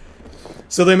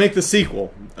 So they make the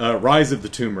sequel, Rise of the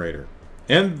Tomb Raider.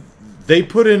 And they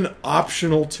put in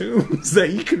optional tombs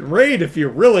that you can raid if you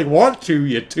really want to,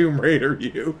 you Tomb Raider,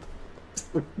 you.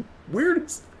 Weird.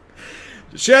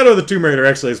 Shadow of the Tomb Raider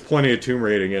actually has plenty of tomb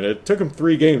raiding in it. It took them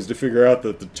 3 games to figure out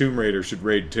that the Tomb Raider should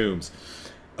raid tombs.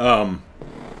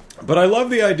 But I love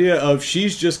the idea of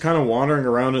she's just kind of wandering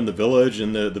around in the village,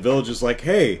 and the village is like,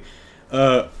 hey,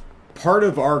 part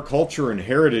of our culture and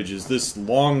heritage is this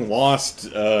long-lost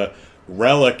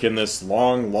relic in this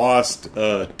long-lost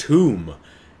tomb.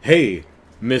 Hey,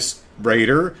 Miss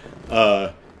Raider,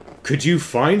 could you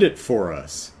find it for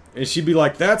us? And she'd be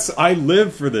like, I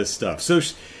live for this stuff.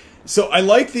 So I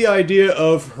like the idea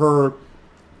of her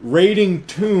raiding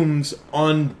tombs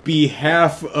on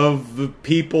behalf of the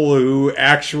people who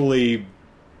actually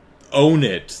own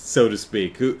it, so to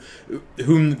speak,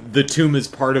 whom the tomb is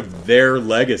part of their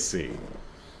legacy,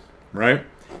 right?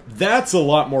 That's a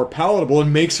lot more palatable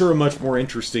and makes her a much more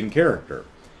interesting character.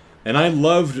 And I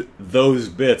loved those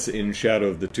bits in Shadow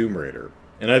of the Tomb Raider.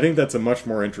 And I think that's a much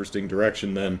more interesting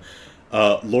direction than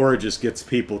Laura just gets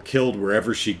people killed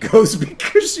wherever she goes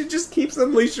because she just keeps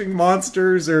unleashing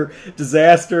monsters or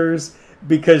disasters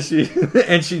because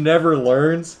she never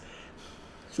learns.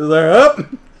 She's like,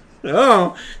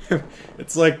 oh,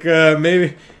 it's like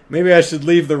maybe I should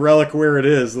leave the relic where it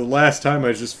is. The last time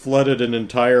I just flooded an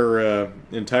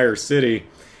entire city,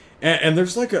 and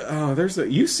there's like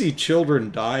you see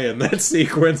children die in that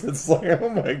sequence. It's like, oh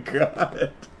my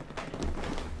god.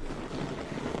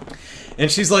 And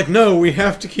she's like, no, we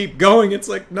have to keep going. It's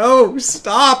like, no,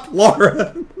 stop,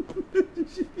 Laura.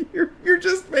 You're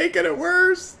just making it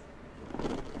worse.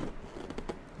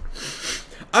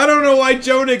 I don't know why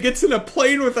Jonah gets in a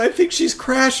plane with, I think she's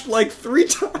crashed like 3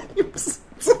 times.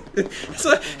 It's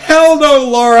like, hell no,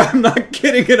 Laura, I'm not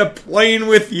getting in a plane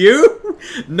with you.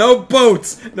 No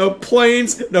boats, no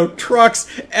planes, no trucks.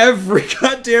 Every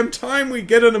goddamn time we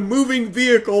get in a moving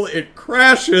vehicle, it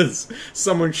crashes.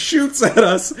 Someone shoots at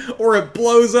us, or it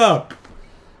blows up.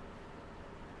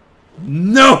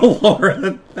 No,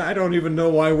 Laura, I don't even know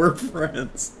why we're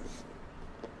friends.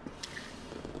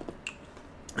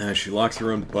 She locks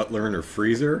her own butler in her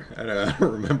freezer. I don't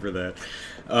remember that.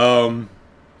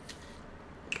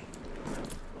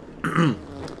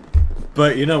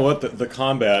 But you know what? The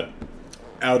combat,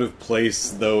 out of place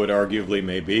though it arguably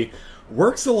may be,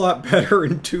 works a lot better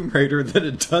in Tomb Raider than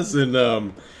it does in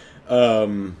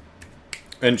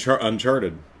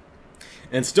Uncharted.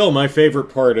 And still, my favorite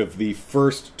part of the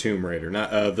first Tomb Raider, not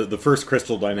the first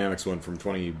Crystal Dynamics one from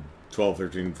 2012,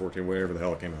 13, 14, whatever the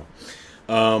hell it came out,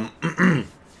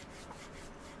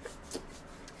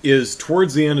 is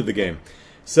towards the end of the game.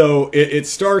 So it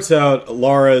starts out,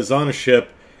 Lara is on a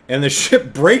ship, and the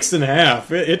ship breaks in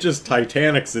half. It just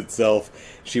Titanics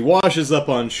itself. She washes up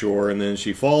on shore, and then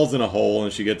she falls in a hole,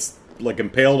 and she gets like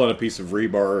impaled on a piece of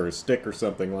rebar or a stick or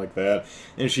something like that.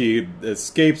 And she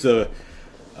escapes a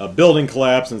building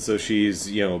collapse, and so she's,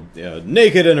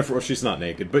 naked and well, she's not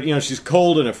naked, but she's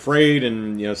cold and afraid,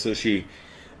 and so she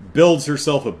builds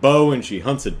herself a bow, and she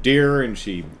hunts a deer, and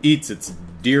she eats its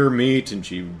deer meat, and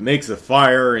she makes a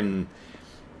fire, and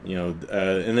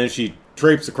and then she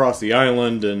traipses across the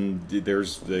island, and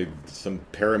there's some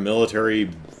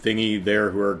paramilitary thingy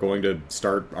there who are going to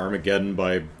start Armageddon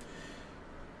by,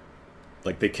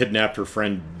 like, they kidnapped her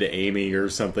friend Amy or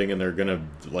something, and they're gonna,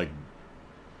 like,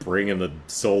 bring in the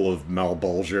soul of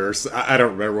Malbolger. I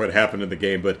don't remember what happened in the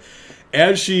game, but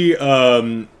as she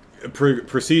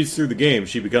proceeds through the game,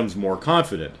 she becomes more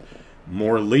confident,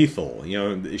 more lethal. You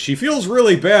know, she feels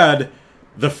really bad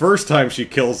the first time she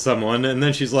kills someone, and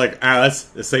then she's like,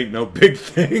 this ain't no big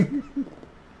thing.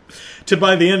 To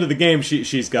by the end of the game,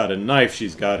 she's got a knife,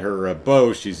 she's got her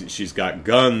bow, she's got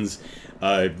guns,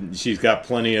 she's got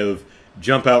plenty of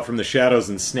jump out from the shadows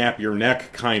and snap your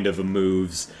neck kind of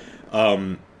moves.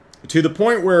 To the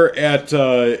point where at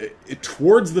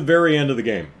towards the very end of the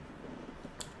game,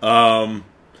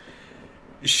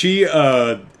 she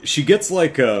gets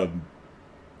like an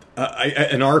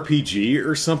RPG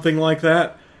or something like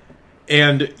that,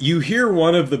 and you hear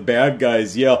one of the bad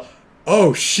guys yell,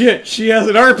 "Oh shit, she has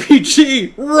an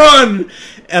RPG! Run!"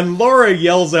 And Laura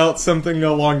yells out something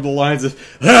along the lines of,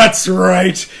 "That's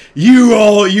right,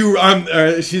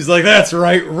 she's like, "That's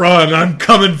right, run, I'm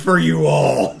coming for you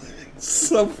all." It's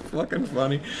so fucking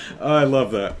funny. I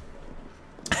love that.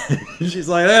 She's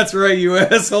like, "That's right, you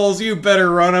assholes, you better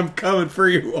run, I'm coming for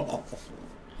you all."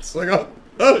 It's like,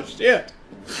 oh shit.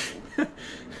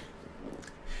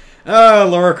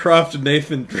 Lara Croft and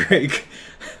Nathan Drake.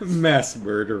 Mass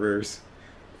murderers.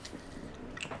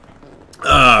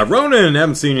 Ronan,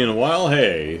 haven't seen you in a while.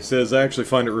 Hey, says, I actually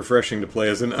find it refreshing to play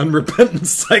as an unrepentant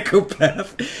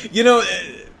psychopath. You know,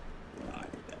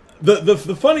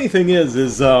 the funny thing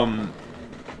is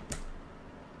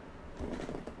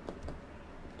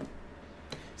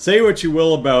say what you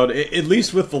will about, at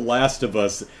least with The Last of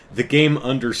Us, the game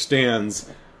understands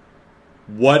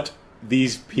what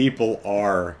these people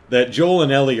are. That Joel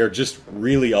and Ellie are just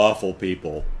really awful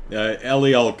people.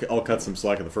 Ellie, I'll cut some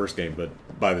slack in the first game, but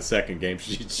by the second game,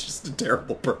 she's just a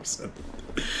terrible person.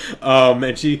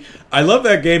 And I love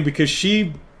that game because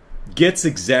she gets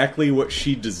exactly what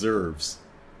she deserves.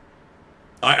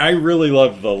 I really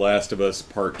love The Last of Us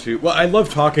Part 2. Well, I love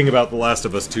talking about The Last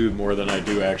of Us 2 more than I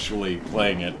do actually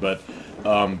playing it, but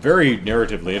very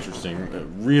narratively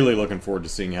interesting. Really looking forward to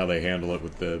seeing how they handle it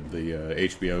with the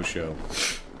HBO show.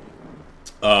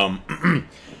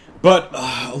 But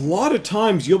a lot of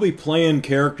times you'll be playing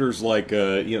characters like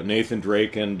Nathan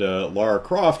Drake and Lara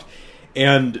Croft,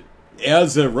 and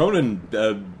as Ronan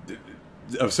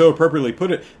so appropriately put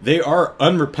it, they are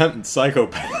unrepentant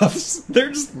psychopaths.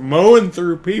 They're just mowing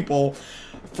through people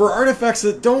for artifacts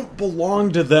that don't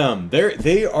belong to them.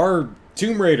 They are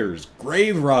Tomb Raiders,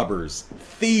 grave robbers,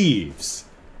 thieves.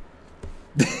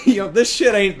 This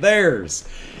shit ain't theirs.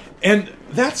 And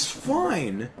that's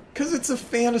fine, because it's a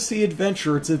fantasy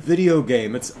adventure, it's a video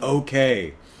game, it's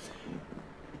okay.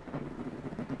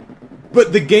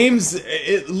 But the games,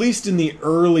 at least in the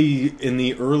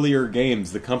earlier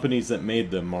games, the companies that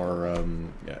made them are,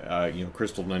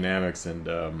 Crystal Dynamics and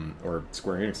or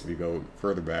Square Enix if you go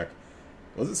further back.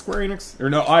 Was it Square Enix? Or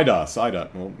no, Eidos.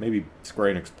 Well, maybe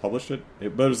Square Enix published it,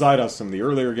 but it was Eidos, some of the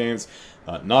earlier games.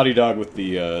 Naughty Dog with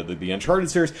the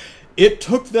Uncharted series. It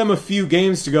took them a few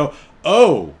games to go,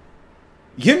 oh,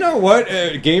 you know what,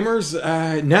 gamers?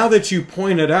 Now that you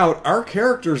pointed out, our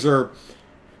characters are.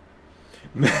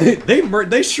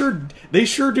 They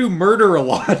sure do murder a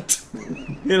lot,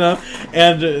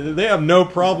 and they have no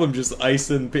problem just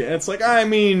icing. It's like, I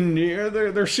mean,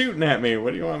 they're shooting at me.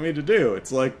 What do you want me to do?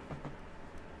 It's like,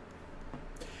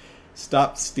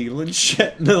 stop stealing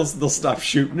shit, and they'll stop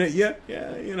shooting at you.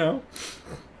 Yeah,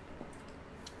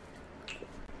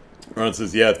 Ron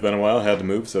says, yeah, it's been a while. I had to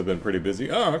move, so I've been pretty busy.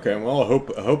 Oh, okay. Well,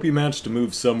 I hope you managed to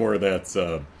move somewhere that's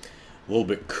a little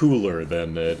bit cooler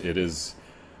than it is.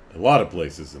 A lot of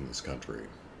places in this country.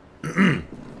 And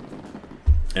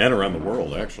around the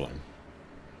world, actually.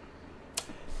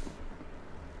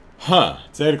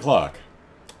 It's 8 o'clock.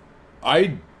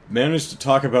 I managed to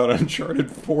talk about Uncharted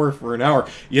 4 for an hour.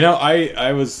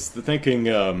 I was thinking,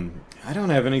 I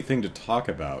don't have anything to talk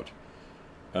about.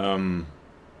 It's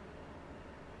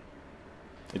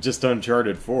just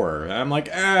Uncharted 4. I'm like,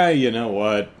 you know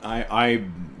what?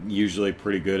 I'm usually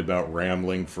pretty good about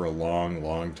rambling for a long,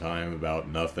 long time about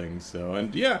nothing. So,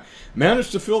 and yeah,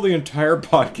 managed to fill the entire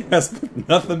podcast with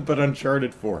nothing but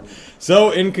Uncharted 4. So,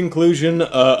 in conclusion,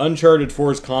 Uncharted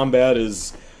 4's combat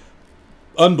is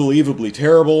unbelievably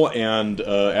terrible and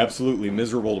absolutely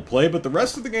miserable to play, but the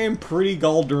rest of the game pretty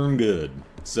gall-darn good.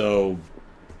 So,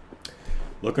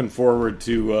 looking forward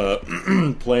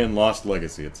to playing Lost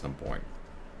Legacy at some point.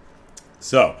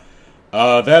 So,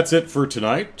 that's it for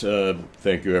tonight.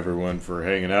 Thank you everyone for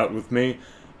hanging out with me.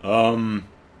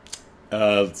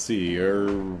 Let's see,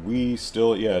 are we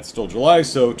still... Yeah, it's still July,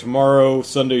 so tomorrow,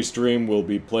 Sunday stream, we'll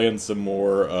be playing some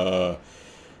more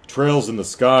Trails in the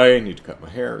Sky. I need to cut my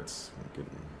hair, it's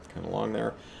getting kind of long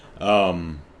there.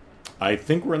 I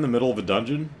think we're in the middle of a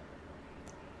dungeon.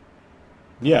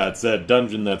 Yeah, it's a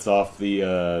dungeon that's off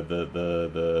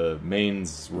the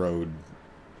mains road.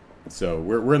 So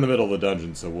we're in the middle of the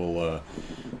dungeon, so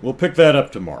we'll pick that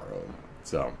up tomorrow.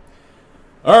 So,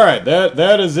 all right,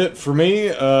 that is it for me.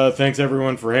 Thanks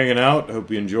everyone for hanging out.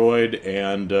 Hope you enjoyed,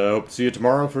 and hope to see you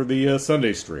tomorrow for the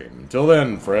Sunday stream. Until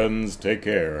then, friends, take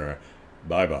care.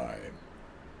 Bye bye.